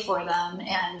be ready for them.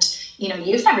 And,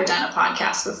 you've never done a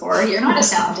podcast before. You're not a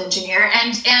sound engineer.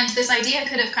 And this idea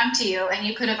could have come to you, and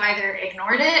you could have either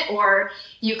ignored it, or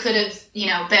you could have,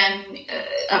 been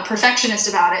a perfectionist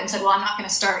about it and said, well, I'm not going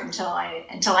to start until I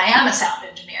am a sound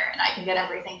engineer and I can get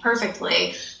everything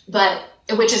perfectly. But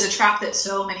which is a trap that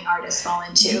so many artists fall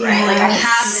into, yes. Right? Like, I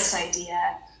have this idea.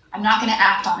 I'm not going to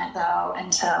act on it though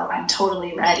until I'm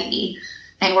totally ready.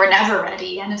 And we're never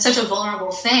ready. And it's such a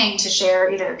vulnerable thing to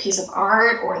share either a piece of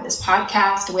art or this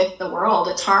podcast with the world.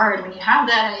 It's hard when you have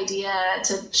that idea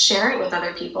to share it with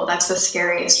other people. That's the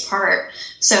scariest part.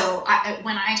 So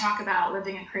when I talk about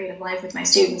living a creative life with my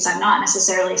students, I'm not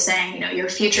necessarily saying, your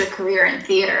future career in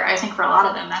theater. I think for a lot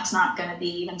of them, that's not going to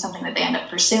be even something that they end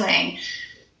up pursuing.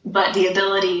 But the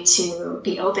ability to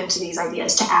be open to these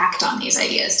ideas, to act on these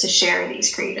ideas, to share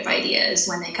these creative ideas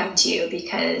when they come to you,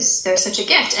 because they're such a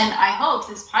gift. And I hope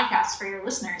this podcast for your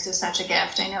listeners is such a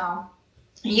gift. I know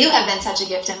you have been such a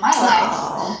gift in my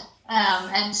life.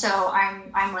 And so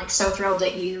I'm like so thrilled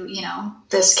that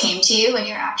this came to you and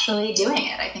you're actually doing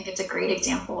it. I think it's a great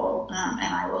example.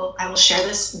 And I will share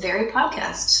this very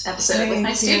podcast episode with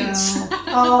my students.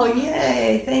 Oh,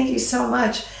 yay. Thank you so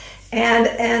much.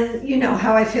 And you know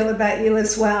how I feel about you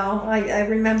as well. I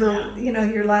remember,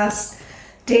 your last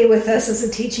day with us as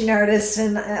a teaching artist,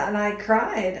 and I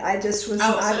cried. I just was,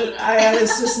 I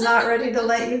was just not ready to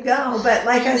let you go. But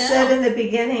like I said in the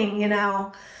beginning,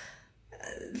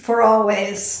 for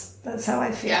always, that's how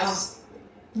I feel. Yes.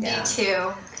 Yeah. Me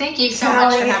too. Thank you so Callie,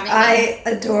 much for having me. I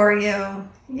adore you.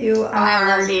 I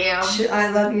love you. I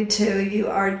love you too. You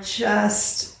are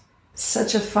just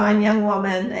such a fine young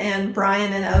woman, and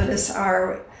Brian and Otis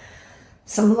are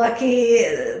some lucky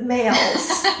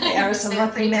males. They are some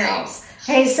lucky males.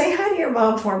 Hey, say hi to your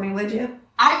mom for me, would you?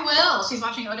 I will. She's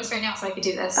watching Otis right now, so I could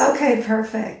do this. Okay,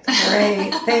 perfect.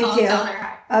 Great. Thank you. Tell her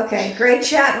hi. Okay, great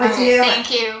chatting with you. Thank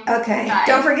you. Okay. Bye.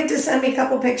 Don't forget to send me a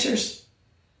couple pictures.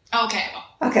 Okay.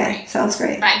 Okay, great. Sounds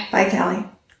great. Bye. Bye, Callie.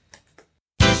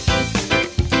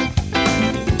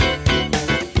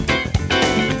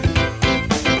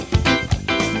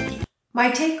 My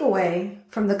takeaway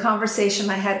from the conversation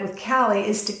I had with Callie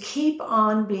is to keep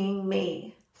on being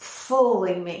me,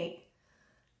 fully me.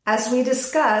 As we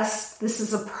discussed, this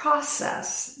is a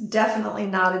process, definitely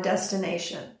not a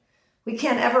destination. We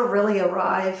can't ever really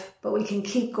arrive, but we can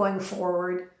keep going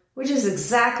forward, which is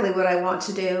exactly what I want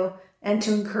to do, and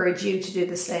to encourage you to do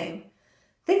the same.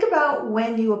 Think about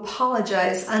when you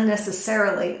apologize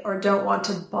unnecessarily or don't want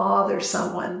to bother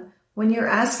someone when you're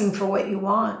asking for what you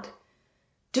want.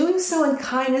 Doing so in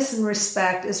kindness and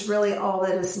respect is really all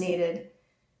that is needed.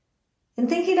 In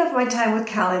thinking of my time with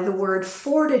Callie, the word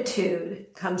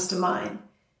fortitude comes to mind.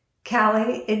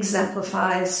 Callie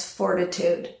exemplifies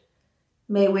fortitude.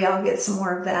 May we all get some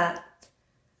more of that.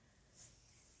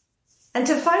 And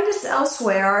to find us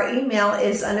elsewhere, our email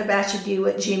is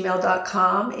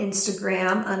unabashedyou@gmail.com,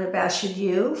 Instagram,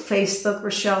 unabashedyou, Facebook,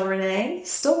 Rochelle Renee,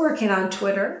 still working on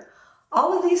Twitter.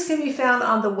 All of these can be found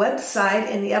on the website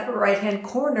in the upper right-hand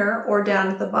corner or down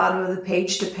at the bottom of the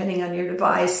page, depending on your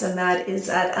device, and that is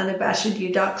at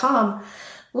unabashedyou.com.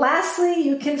 Lastly,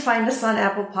 you can find us on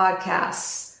Apple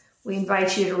Podcasts. We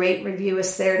invite you to rate and review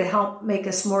us there to help make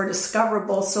us more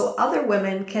discoverable so other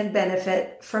women can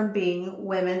benefit from being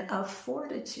women of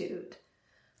fortitude.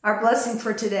 Our blessing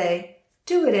for today,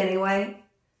 do it anyway.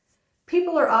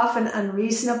 People are often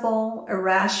unreasonable,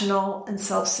 irrational, and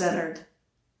self-centered.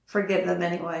 Forgive them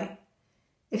anyway.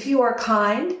 If you are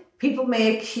kind, people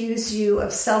may accuse you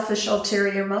of selfish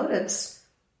ulterior motives.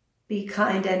 Be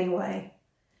kind anyway.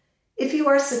 If you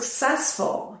are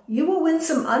successful, you will win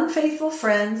some unfaithful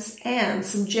friends and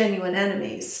some genuine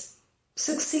enemies.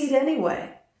 Succeed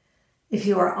anyway. If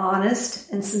you are honest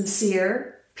and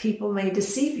sincere, people may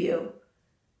deceive you.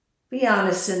 Be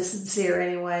honest and sincere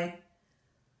anyway.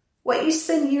 What you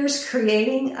spend years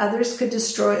creating, others could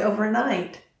destroy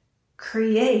overnight.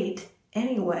 Create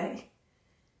anyway.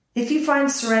 If you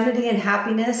find serenity and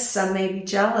happiness, some may be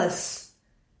jealous.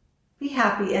 Be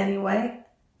happy anyway.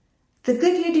 The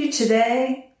good you do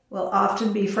today will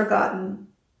often be forgotten.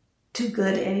 Do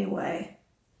good anyway.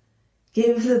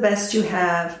 Give the best you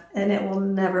have, and it will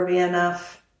never be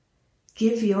enough.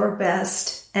 Give your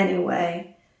best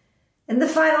anyway. In the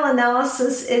final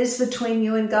analysis, it is between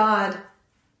you and God.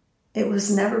 It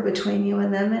was never between you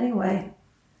and them anyway.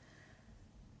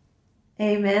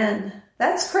 Amen.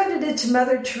 That's credited to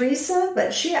Mother Teresa,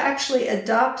 but she actually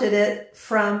adopted it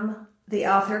from the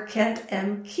author Kent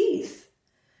M. Keith.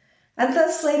 And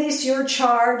thus, ladies, your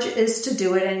charge is to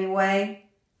do it anyway.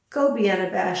 Go be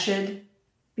unabashed.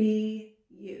 Be